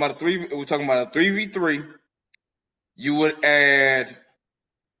 We're talking about a 3v3. You would add.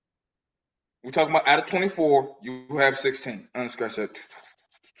 We're talking about out of 24, you have 16. Unscratch that.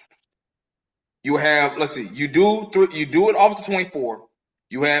 You have, let's see, you do it off the 24.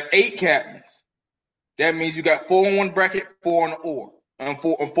 You have 8 captains. That means you got 4 in one bracket, 4 on the or, and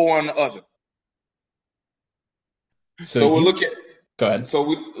four on the other. So So we you look at go ahead. so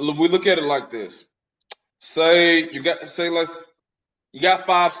we look at it like this. You got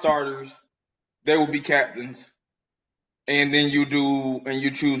 5 starters. They will be captains, and then you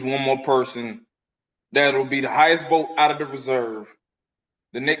choose one more person that will be the highest vote out of the reserve.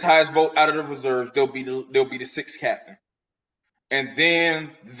 The next highest vote out of the reserves, they'll be the 6th captain. And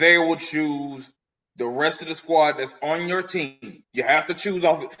then they will choose the rest of the squad that's on your team. You have to choose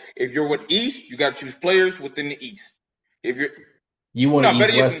off. If you're with East, you got to choose players within the East. If you're You want to no East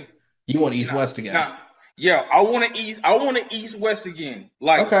better West. yet, You want East nah, West again. nah, yeah, I want to East. I want to East West again.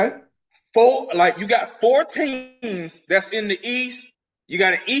 Like Okay. you got 4 teams that's in the East. You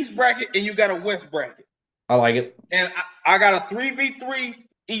got an East bracket and you got a West bracket. I like it. And I got a 3v3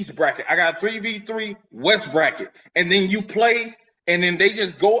 East bracket. I got a 3v3 West bracket. And then you play, and then they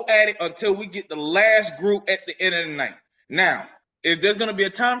just go at it until we get the last group at the end of the night. Now, if there's going to be a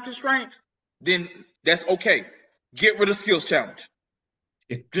time constraint, then that's okay. Get rid of skills challenge.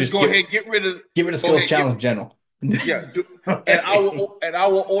 Just Just go ahead, get rid of. give it a Go skills ahead, challenge general. yeah. And I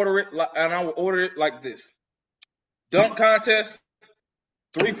will order it like this: dunk contest,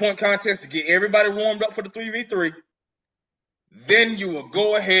 3-point contest to get everybody warmed up for the 3v3. Then you will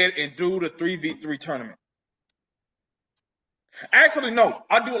go ahead and do the 3v3 tournament. Actually, no,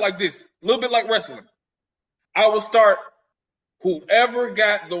 I'll do it like this, a little bit like wrestling. I will start whoever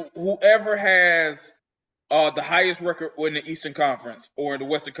has the highest record in the Eastern Conference or in the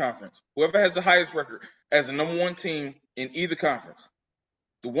Western Conference. Whoever has the highest record as the number 1 team in either conference.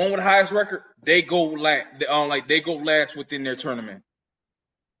 The one with the highest record, they go last. They go last within their tournament.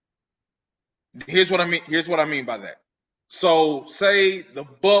 Here's what I mean. Here's what I mean by that. So say the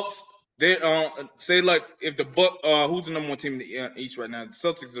Bucks, they say like if the Buck, who's the number one team in the East right now? The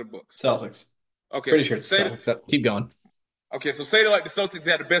Celtics or the Bucks? Celtics. Okay, Pretty sure it's say Celtics. Keep going. okay. So say like the Celtics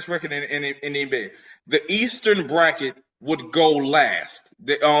had the best record in the NBA. The Eastern bracket would go last.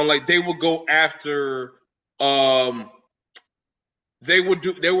 They would go after um they would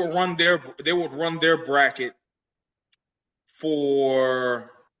run their bracket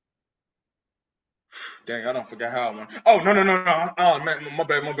for. Dang, I don't forget how I won. Oh no. Oh man, my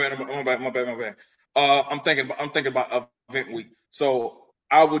bad. I'm thinking about event week. So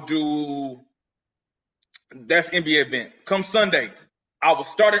I would do that's NBA event. Come Sunday, I would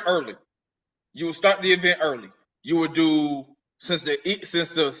start it early. You would start the event early. You would do since the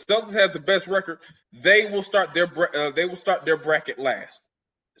Celtics have the best record, they will start their bracket last.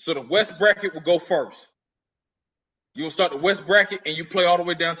 So the West bracket will go first. You will start the West bracket and you play all the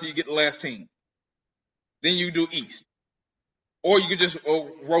way down till you get the last team. Then you do East. Or you could just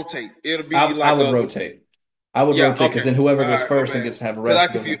rotate. It'll be I like would a rotate. I would yeah. rotate because Okay, then whoever all goes right, my first and bad. gets to have a Because I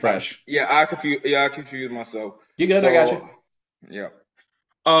rest goes in confuse. fresh. I confused myself. You good? I got you. So yeah.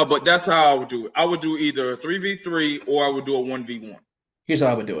 But that's how I would do it. I would do either a 3v3 or I would do a 1v1. Here's how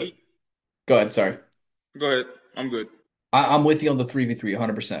I would do it. Go ahead. Sorry. Go ahead. I'm good. I'm with you on the 3v3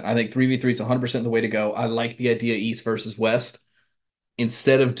 100%. I think 3v3 is 100% the way to go. I like the idea East versus West.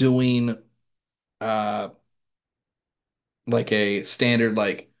 Instead of doing uh like a standard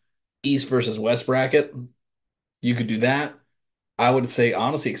like East versus West bracket, you could do that. I would say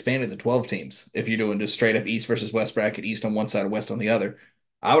honestly expand it to 12 teams. If you're doing just straight up East versus West bracket, East on one side, West on the other.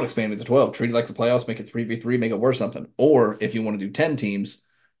 I would expand it to 12. Treat it like the playoffs, make it 3v3, make it worth something. Or if you want to do 10 teams,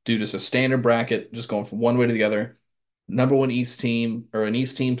 do just a standard bracket, just going from one way to the other. Number one East team or an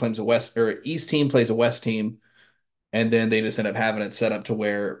East team plays a West or East team plays a West team, and then they just end up having it set up to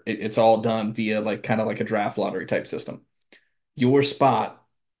where it's all done via like kind of like a draft lottery type system. Your spot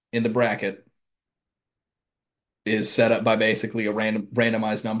in the bracket is set up by basically a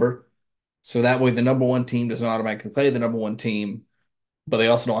randomized number. So that way the number one team doesn't automatically play the number one team, but they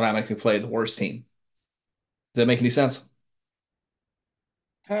also don't automatically play the worst team. Does that make any sense?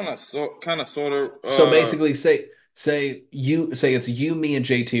 Kind of, sort of. So basically say it's you, me, and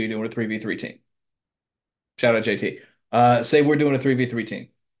JT are doing a 3v3 team. Shout out JT. Say we're doing a 3v3 team.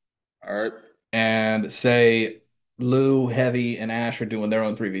 All right. And say Lou, Heavy, and Ash are doing their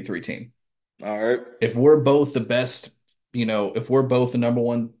own 3v3 team. All right. If we're both the best, if we're both the number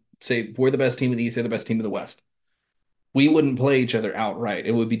one, say we're the best team in the East, they're the best team in the West, we wouldn't play each other outright.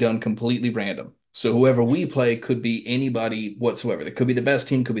 It would be done completely random. So whoever we play could be anybody whatsoever. That could be the best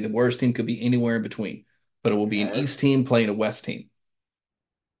team, could be the worst team, could be anywhere in between. But it will be All an right. East team playing a West team.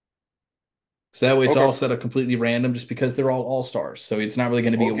 So that way it's Okay. all set up completely random just because they're all stars. So it's not really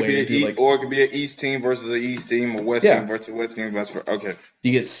going to be a way to do like, Or it could be an East team versus an East team, a West team yeah, versus a West team. Okay.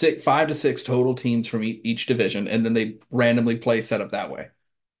 you get 5 to 6 total teams from each division, and then they randomly play set up that way.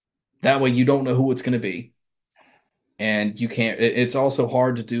 That way you don't know who it's going to be. And you can't, it's also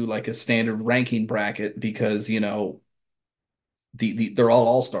hard to do like a standard ranking bracket because, they're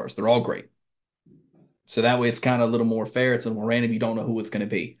all stars. They're all great. So that way it's kind of a little more fair. It's a little more random. You don't know who it's going to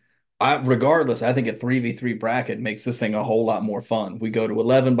be. Regardless, I think a 3v3 bracket makes this thing a whole lot more fun. We go to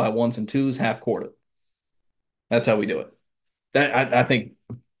 11 by ones and twos, half court it. That's how we do it. That I think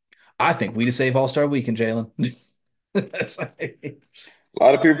we just save All Star Weekend, Jalen. A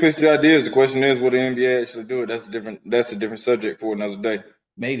lot of people pitch the ideas. The question is, will the NBA actually do it? That's a different subject for another day.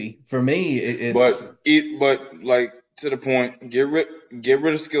 Maybe for me, But it's like to the point, get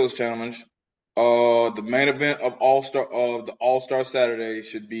rid of skills challenge. The main event of the All Star Saturday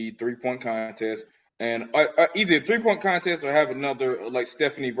should be 3-point contest, and either 3-point contest or have another like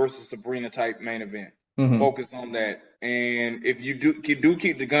Stephanie versus Sabrina type main event. mhm. Focus on that, and if you do keep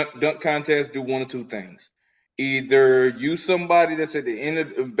the dunk contest, do one or two things. Either use somebody that's at the end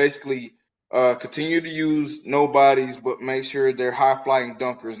of basically continue to use nobodies, but make sure they're high flying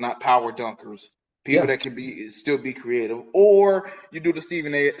dunkers, not power dunkers. People Yeah. that can still be creative, or you do the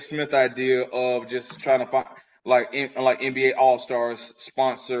Stephen A. Smith idea of just trying to find like NBA All Stars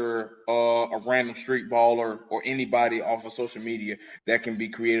sponsor a random street baller or anybody off of social media that can be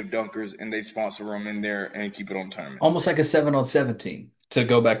creative dunkers, and they sponsor them in there and keep it on tournament. Almost like a 7-on-7 to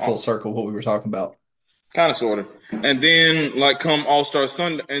go back full Oh, circle what we were talking about. kind of, sort of. And then come All Star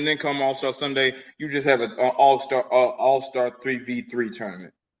Sunday, you just have an All Star 3v3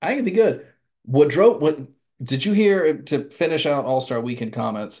 tournament. I think it'd be good. What did you hear to finish out All Star Weekend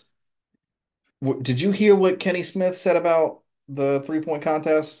comments? Did you hear what Kenny Smith said about the 3-point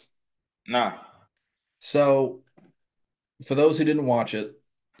contest? Nah. So for those who didn't watch it,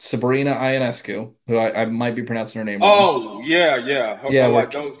 Sabrina Ionescu, who I might be pronouncing her name wrong. Oh, yeah, yeah. I Yeah,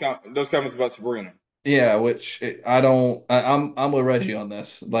 like those comments about Sabrina. yeah, which I don't. I'm with Reggie on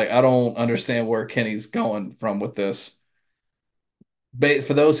this. Like, I don't understand where Kenny's going from with this.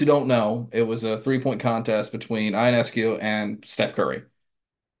 For those who don't know, it was a 3-point contest between Ionescu and Steph Curry.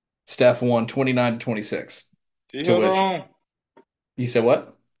 Steph won 29 to 26. She To held her which own. you said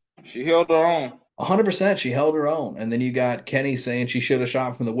what? She held her own. 100% she held her own. And then you got Kenny saying she should have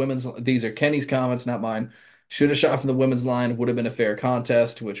shot from the women's. These are Kenny's comments, not mine. Should have shot from the women's line, would have been a fair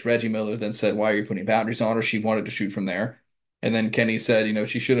contest. To which Reggie Miller then said, "Why are you putting boundaries on her? She wanted to shoot from there." And then Kenny said,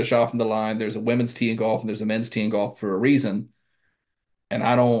 she should have shot from the line. There's a women's tee in golf and there's a men's tee in golf for a reason. And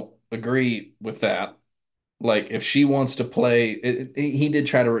I don't agree with that. Like, if she wants to play, he did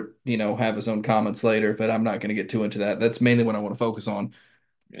try to, have his own comments later, but I'm not going to get too into that. That's mainly what I want to focus on.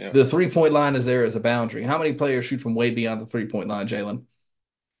 Yeah. The 3-point line is there as a boundary. How many players shoot from way beyond the 3-point line, Jalen?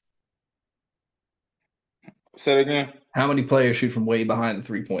 Say it again. How many players shoot from way behind the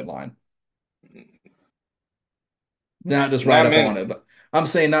 3-point line? Not just right Not up on many. it, but I'm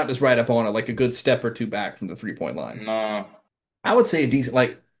saying not just right up on it, like a good step or two back from the 3-point line. Nah. I would say a decent,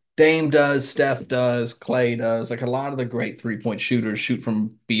 like Dame does, Steph does, Clay does. Like, a lot of the great 3-point shooters shoot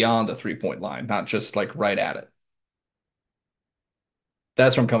from beyond the 3-point line, not just like right at it.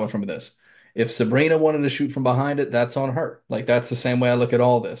 That's where I'm coming from with this. If Sabrina wanted to shoot from behind it, that's on her. Like, that's the same way I look at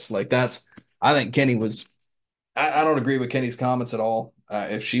all this. Like, I think Kenny was I don't agree with Kenny's comments at all.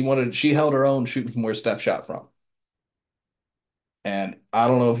 If she wanted, she held her own shooting from where Steph shot from. And I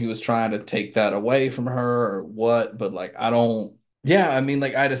don't know if he was trying to take that away from her or what, but like, I don't, yeah, I mean,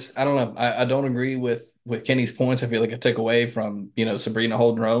 like, I don't know. I don't agree with Kenny's points. I feel like it took away from, Sabrina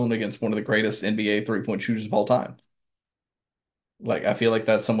holding her own against one of the greatest NBA 3-point shooters of all time. Like, I feel like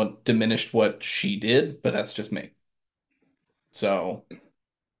that somewhat diminished what she did, but that's just me. So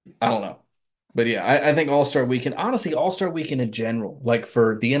I don't know. But yeah, I think All-Star Weekend, honestly, All-Star Weekend in general, like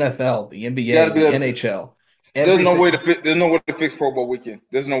for the NFL, the NBA, Gotta be the able to, NHL, there's no way everything. to fit. There's no way to fix Pro Bowl weekend.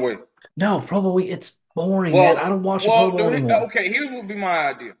 There's no way. No, probably it's boring, man. I Well, don't watch the Pro Bowl anymore. okay. Here's what would be my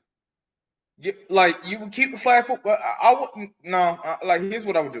idea. Like you would keep the flag football. I wouldn't. No. Like here's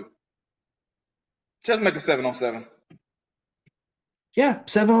what I would do. Just make a 7-on-7. Yeah,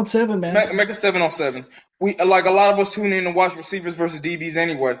 7-on-7, man. Make a 7-on-7. We like a lot of us tune in to watch receivers versus DBs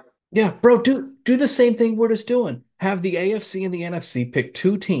anyway. Yeah, bro, do the same thing we're just doing. Have the AFC and the NFC pick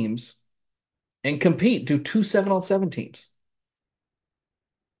two teams and compete. Do two 7-on-7 teams.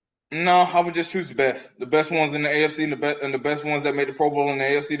 No, I would just choose the best ones in the AFC, and the best ones that made the Pro Bowl in the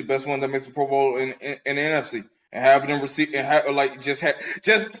AFC, the best one that makes the Pro Bowl in the NFC, and have them receive and have like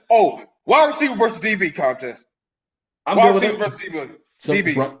wide receiver versus DB contest, I'm wide good with receiver it. versus DB, Some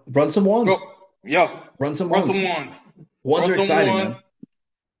DBs. run some Go, ones. yeah, Run some run some ones. ones, Ones run are some exciting, ones. man.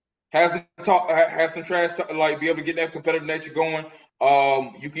 Have some trash talk, like be able to get that competitive nature going.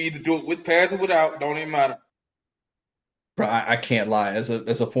 You can either do it with pads or without. Don't even matter. Bro, I can't lie. As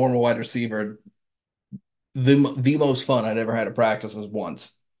a former wide receiver, the most fun I'd ever had to practice was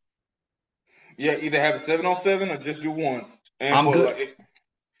once. Yeah, either have a 7-on-7 or just do ones. And I'm for good. like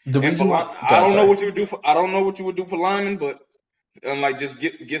The and for reason why, go I ahead, don't know sorry. what you would do for I don't know what you would do for linemen, but like just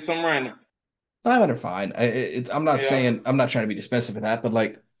get some random. I'm under fine. I'm not Yeah. saying I'm not trying to be dismissive of that, but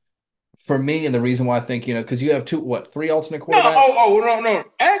like for me, and the reason why I think because you have three alternate No, quarterbacks. no.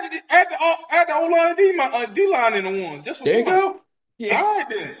 Add the O line D line in the ones just for There you fun. go. Yeah, All right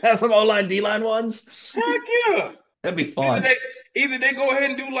then. have some O line, D line ones. Heck yeah. That'd be Either fun. they either they go ahead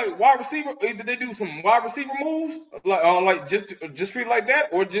and do like wide receiver, either they do some wide receiver moves like just treat like that,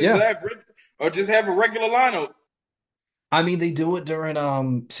 Yeah, or just have a regular lineup. I mean they do it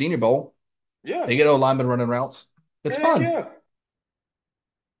during Senior Bowl. Yeah. They get O linemen running routes. It's Heck fun. yeah.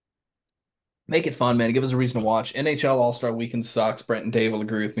 Make it fun, man. Give us a reason to watch. NHL All Star Weekend sucks. Brent and Dave will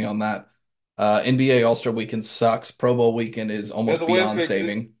agree with me on that. NBA All Star Weekend sucks. Pro Bowl weekend is There's almost a way to beyond fix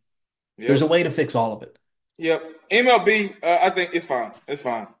it. saving. There's Yep. a way to fix all of it. Yep. MLB, I think it's fine. It's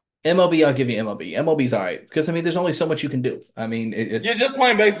fine. MLB, I'll give you MLB. MLB's all right because I mean, there's only so much you can do. I mean, You're it's just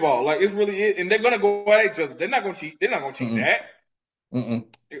playing baseball. Like it's really it. And they're gonna go at each other. They're not gonna cheat. They're not gonna cheat mm-mm, that. mm-mm.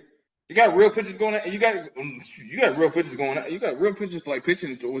 You got real pitchers going at you got real pitchers going at you got real pitchers like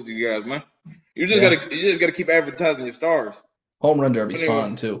pitching towards these guys, man. Yeah, You just gotta keep advertising your stars. home run But derby's anyway,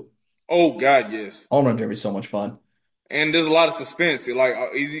 fun too. oh God, yes. Home run derby's so much fun. And there's a lot of suspense. Like,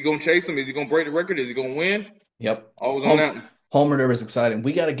 is he gonna chase him? Is he gonna break the record? Is he gonna win? Yep, Always on home that one. home run derby's exciting.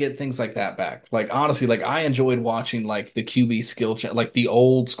 We got to get things like that back. Like honestly, like I enjoyed watching like the QB skill, like the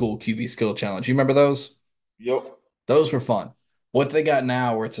old school QB skill challenge. You remember those? Yep. Those were fun. What they got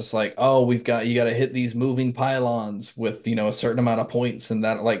now, where it's just like, oh, you got to hit these moving pylons with a certain amount of points, and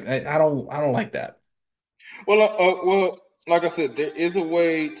that like I don't like that. Like I said, there is a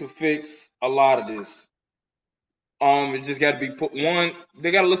way to fix a lot of this. It just got to be put one.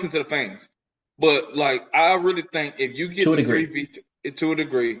 They got to listen to the fans. But like, I really think if you get To a the three degree, v to a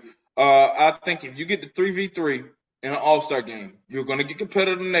degree, I think if you get the 3v3 in an All Star game, you're gonna get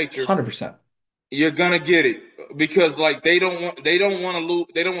competitive nature. 100%. You're gonna get it because like they don't want to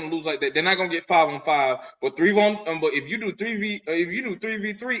lose like that. They're not gonna get 5-on-5, but 3 on. But if you do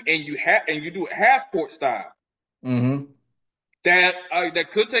 3v3 and you do it half court style, Hmm. that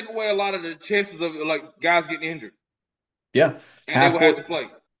could take away a lot of the chances of like guys getting injured Yeah, and they will have to play.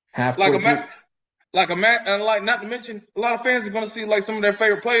 half Like a court ma- three, like not to mention a lot of fans are going to see like some of their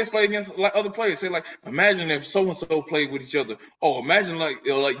favorite players play against like other players. Say like, imagine if so and so played with each other. Oh, imagine like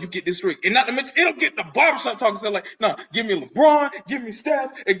like you get this rig, and not to mention it'll get the barbershop talking. Say like, no, give me LeBron, give me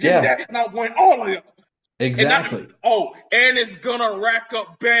Steph, and give me yeah, that, and I win all of them. And not to, exactly. and it's gonna rack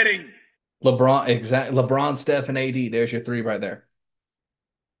up betting. LeBron, Steph, and AD. There's your three right there.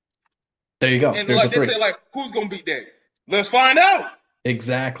 There you go. And There's a like they three. say, like who's gonna beat that? Let's find out.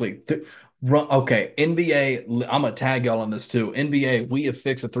 Exactly. Okay, NBA. I'm gonna tag y'all on this too. NBA. We have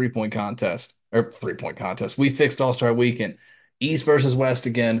fixed a 3-point contest or 3-point contest. We fixed All Star Weekend. East versus West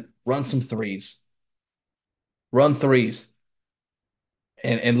again. Run some threes. Run threes.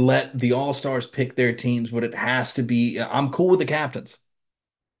 And let the All Stars pick their teams. But it has to be. I'm cool with the captains.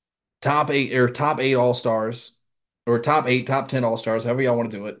 Top eight or top eight All Stars, or top eight, top 10 All Stars, however y'all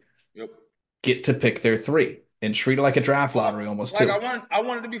want to do it, Yep. get to pick their three and treat it like a draft Like, lottery almost like too. I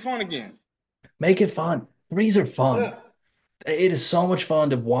wanted to be fun again. Make it fun. Threes are fun. Yeah. It is so much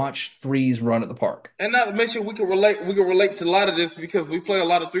fun to watch threes run at the park. And not to mention we can relate to a lot of this because we play a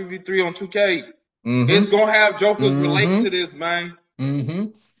lot of 3v3 on 2K. It's Mm-hmm. gonna have jokers relate to Mm-hmm. this, man. Mm-hmm.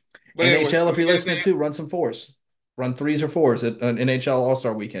 But anyway, NHL, if you're listening anything too, run some fours. Run threes or fours at an NHL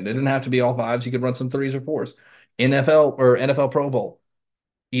All-Star weekend. It didn't have to be all fives. You could run some threes or fours. NFL or NFL Pro Bowl.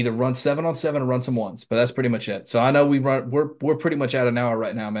 Either run 7-on-7 or run some ones, but that's pretty much it. So I know we're pretty much at an hour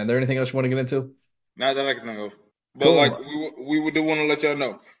right now, man. There anything else you want to get into? not that I can think of. But like Cool. we do want to let y'all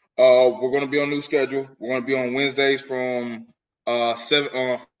know. We're gonna be on a new schedule. We're gonna be on Wednesdays from 7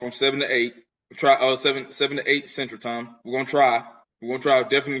 to 8. Try 7 to 8 Central Time. We're gonna try. We're gonna try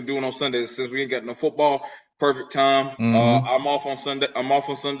definitely doing on Sundays since we ain't got no football. Perfect time. Mm-hmm. I'm off on Sunday. I'm off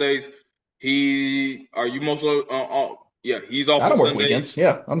on Sundays. Are you mostly yeah, he's off I on don't work Sundays. weekends.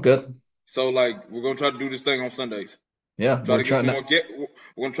 Yeah, I'm good. So like we're gonna try to do this thing on Sundays. Yeah, Try we're to get trying some to. more get.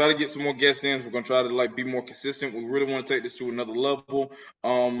 We're gonna try to get some more guests in. We're gonna try to like be more consistent. We really want to take this to another level.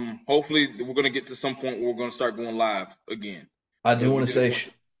 Hopefully we're gonna get to some point where we're gonna start going live again I do because we want to just say. want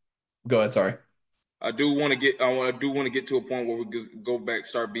to. Go ahead. Sorry. I do want to get to a point where we go back,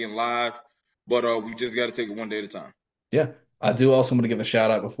 start being live, but we just got to take it one day at a time. Yeah, I do also want to give a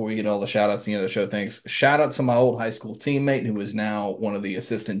shout out before we get all the shout outs at the end of the show. Thanks. Shout out to my old high school teammate who is now one of the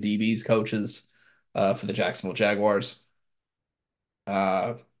assistant DBs coaches for the Jacksonville Jaguars.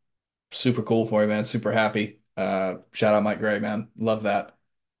 Uh, Super cool for you, man. Super happy. Shout out Mike Gray, man. Love that.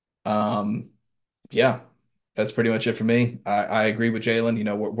 Um, yeah, that's pretty much it for me. I agree with Jalen.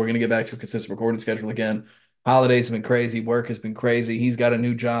 We're going to get back to a consistent recording schedule again. Holidays have been crazy. Work has been crazy. He's got a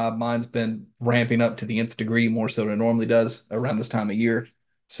new job. Mine's been ramping up to the nth degree more so than it normally does around this time of year.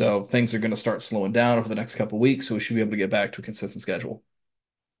 So things are going to start slowing down over the next couple of weeks. So we should be able to get back to a consistent schedule.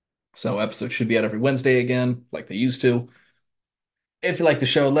 So episodes should be out every Wednesday again, like they used to. If you like the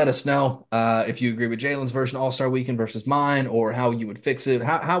show, let us know if you agree with Jalen's version All Star Weekend versus mine, or how you would fix it.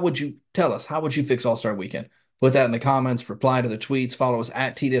 How would you tell us? How would you fix All Star Weekend? Put that in the comments. Reply to the tweets. Follow us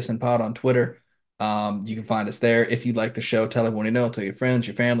at TDSN Pod on Twitter. You can find us there. If you like the show, tell everyone you know. Tell your friends,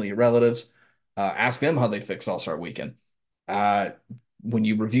 your family, your relatives. Ask them how they fix All Star Weekend. Uh, when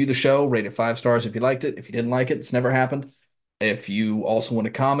you review the show, rate it 5 stars if you liked it. If you didn't like it, it's never happened. If you also want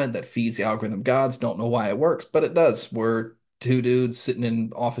to comment, that feeds the algorithm gods. Don't know why it works, but it does. We're two dudes sitting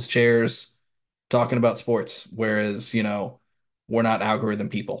in office chairs talking about sports, whereas, we're not algorithm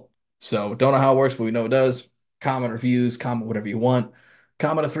people. So don't know how it works, but we know it does. Comment reviews, comment whatever you want.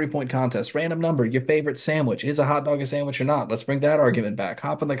 Comment a 3-point contest, random number, your favorite sandwich. Is a hot dog a sandwich or not? Let's bring that argument back.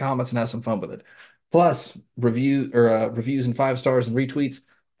 Hop in the comments and have some fun with it. Plus, reviews and 5 stars and retweets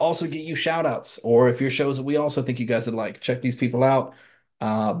also get you shout outs. Or if your shows that we also think you guys would like, check these people out.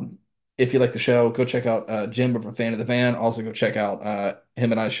 Um, if you like the show, go check out Jim of a Fan of the Van. Also, go check out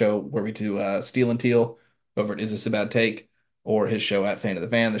him and I show where we do Steel and Teal over at Is This a Bad Take, or his show at Fan of the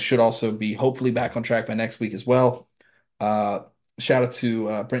Van. This should also be hopefully back on track by next week as well. Uh, Shout out to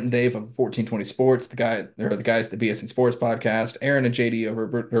Brent and Dave of 1420 Sports, the guys at the BSN Sports podcast, Aaron and JD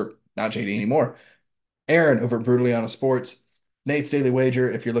or not JD anymore, Aaron over at Brutally Honest Sports, Nate's Daily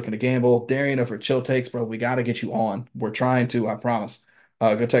Wager if you're looking to gamble, Darian over at Chill Takes, bro. We got to get you on. We're trying to, I promise.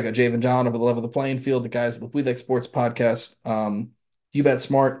 Go check out Jave and John over the Level of the Playing Field, the guys at the We Like Sports podcast. You Bet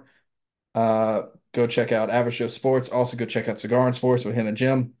Smart. Uh, Go check out Average Joe Sports. Also, go check out Cigar and Sports with him and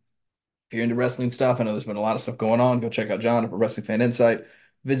Jim. If you're into wrestling stuff, I know there's been a lot of stuff going on. Go check out John over Wrestling Fan Insight.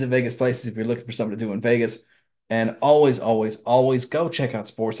 Visit Vegas Places if you're looking for something to do in Vegas. And always, always, always go check out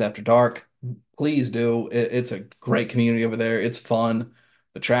Sports After Dark. Please do. It's a great community over there. It's fun.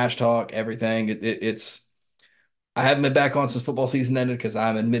 The trash talk, everything. It's. I haven't been back on since football season ended because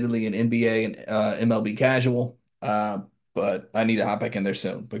I'm admittedly an NBA and MLB casual. But I need to hop back in there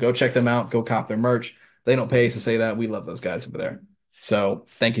soon. But go check them out. Go cop their merch. They don't pay us to say that. We love those guys over there. So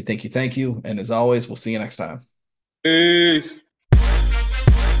thank you, thank you, thank you. And as always, we'll see you next time. Peace.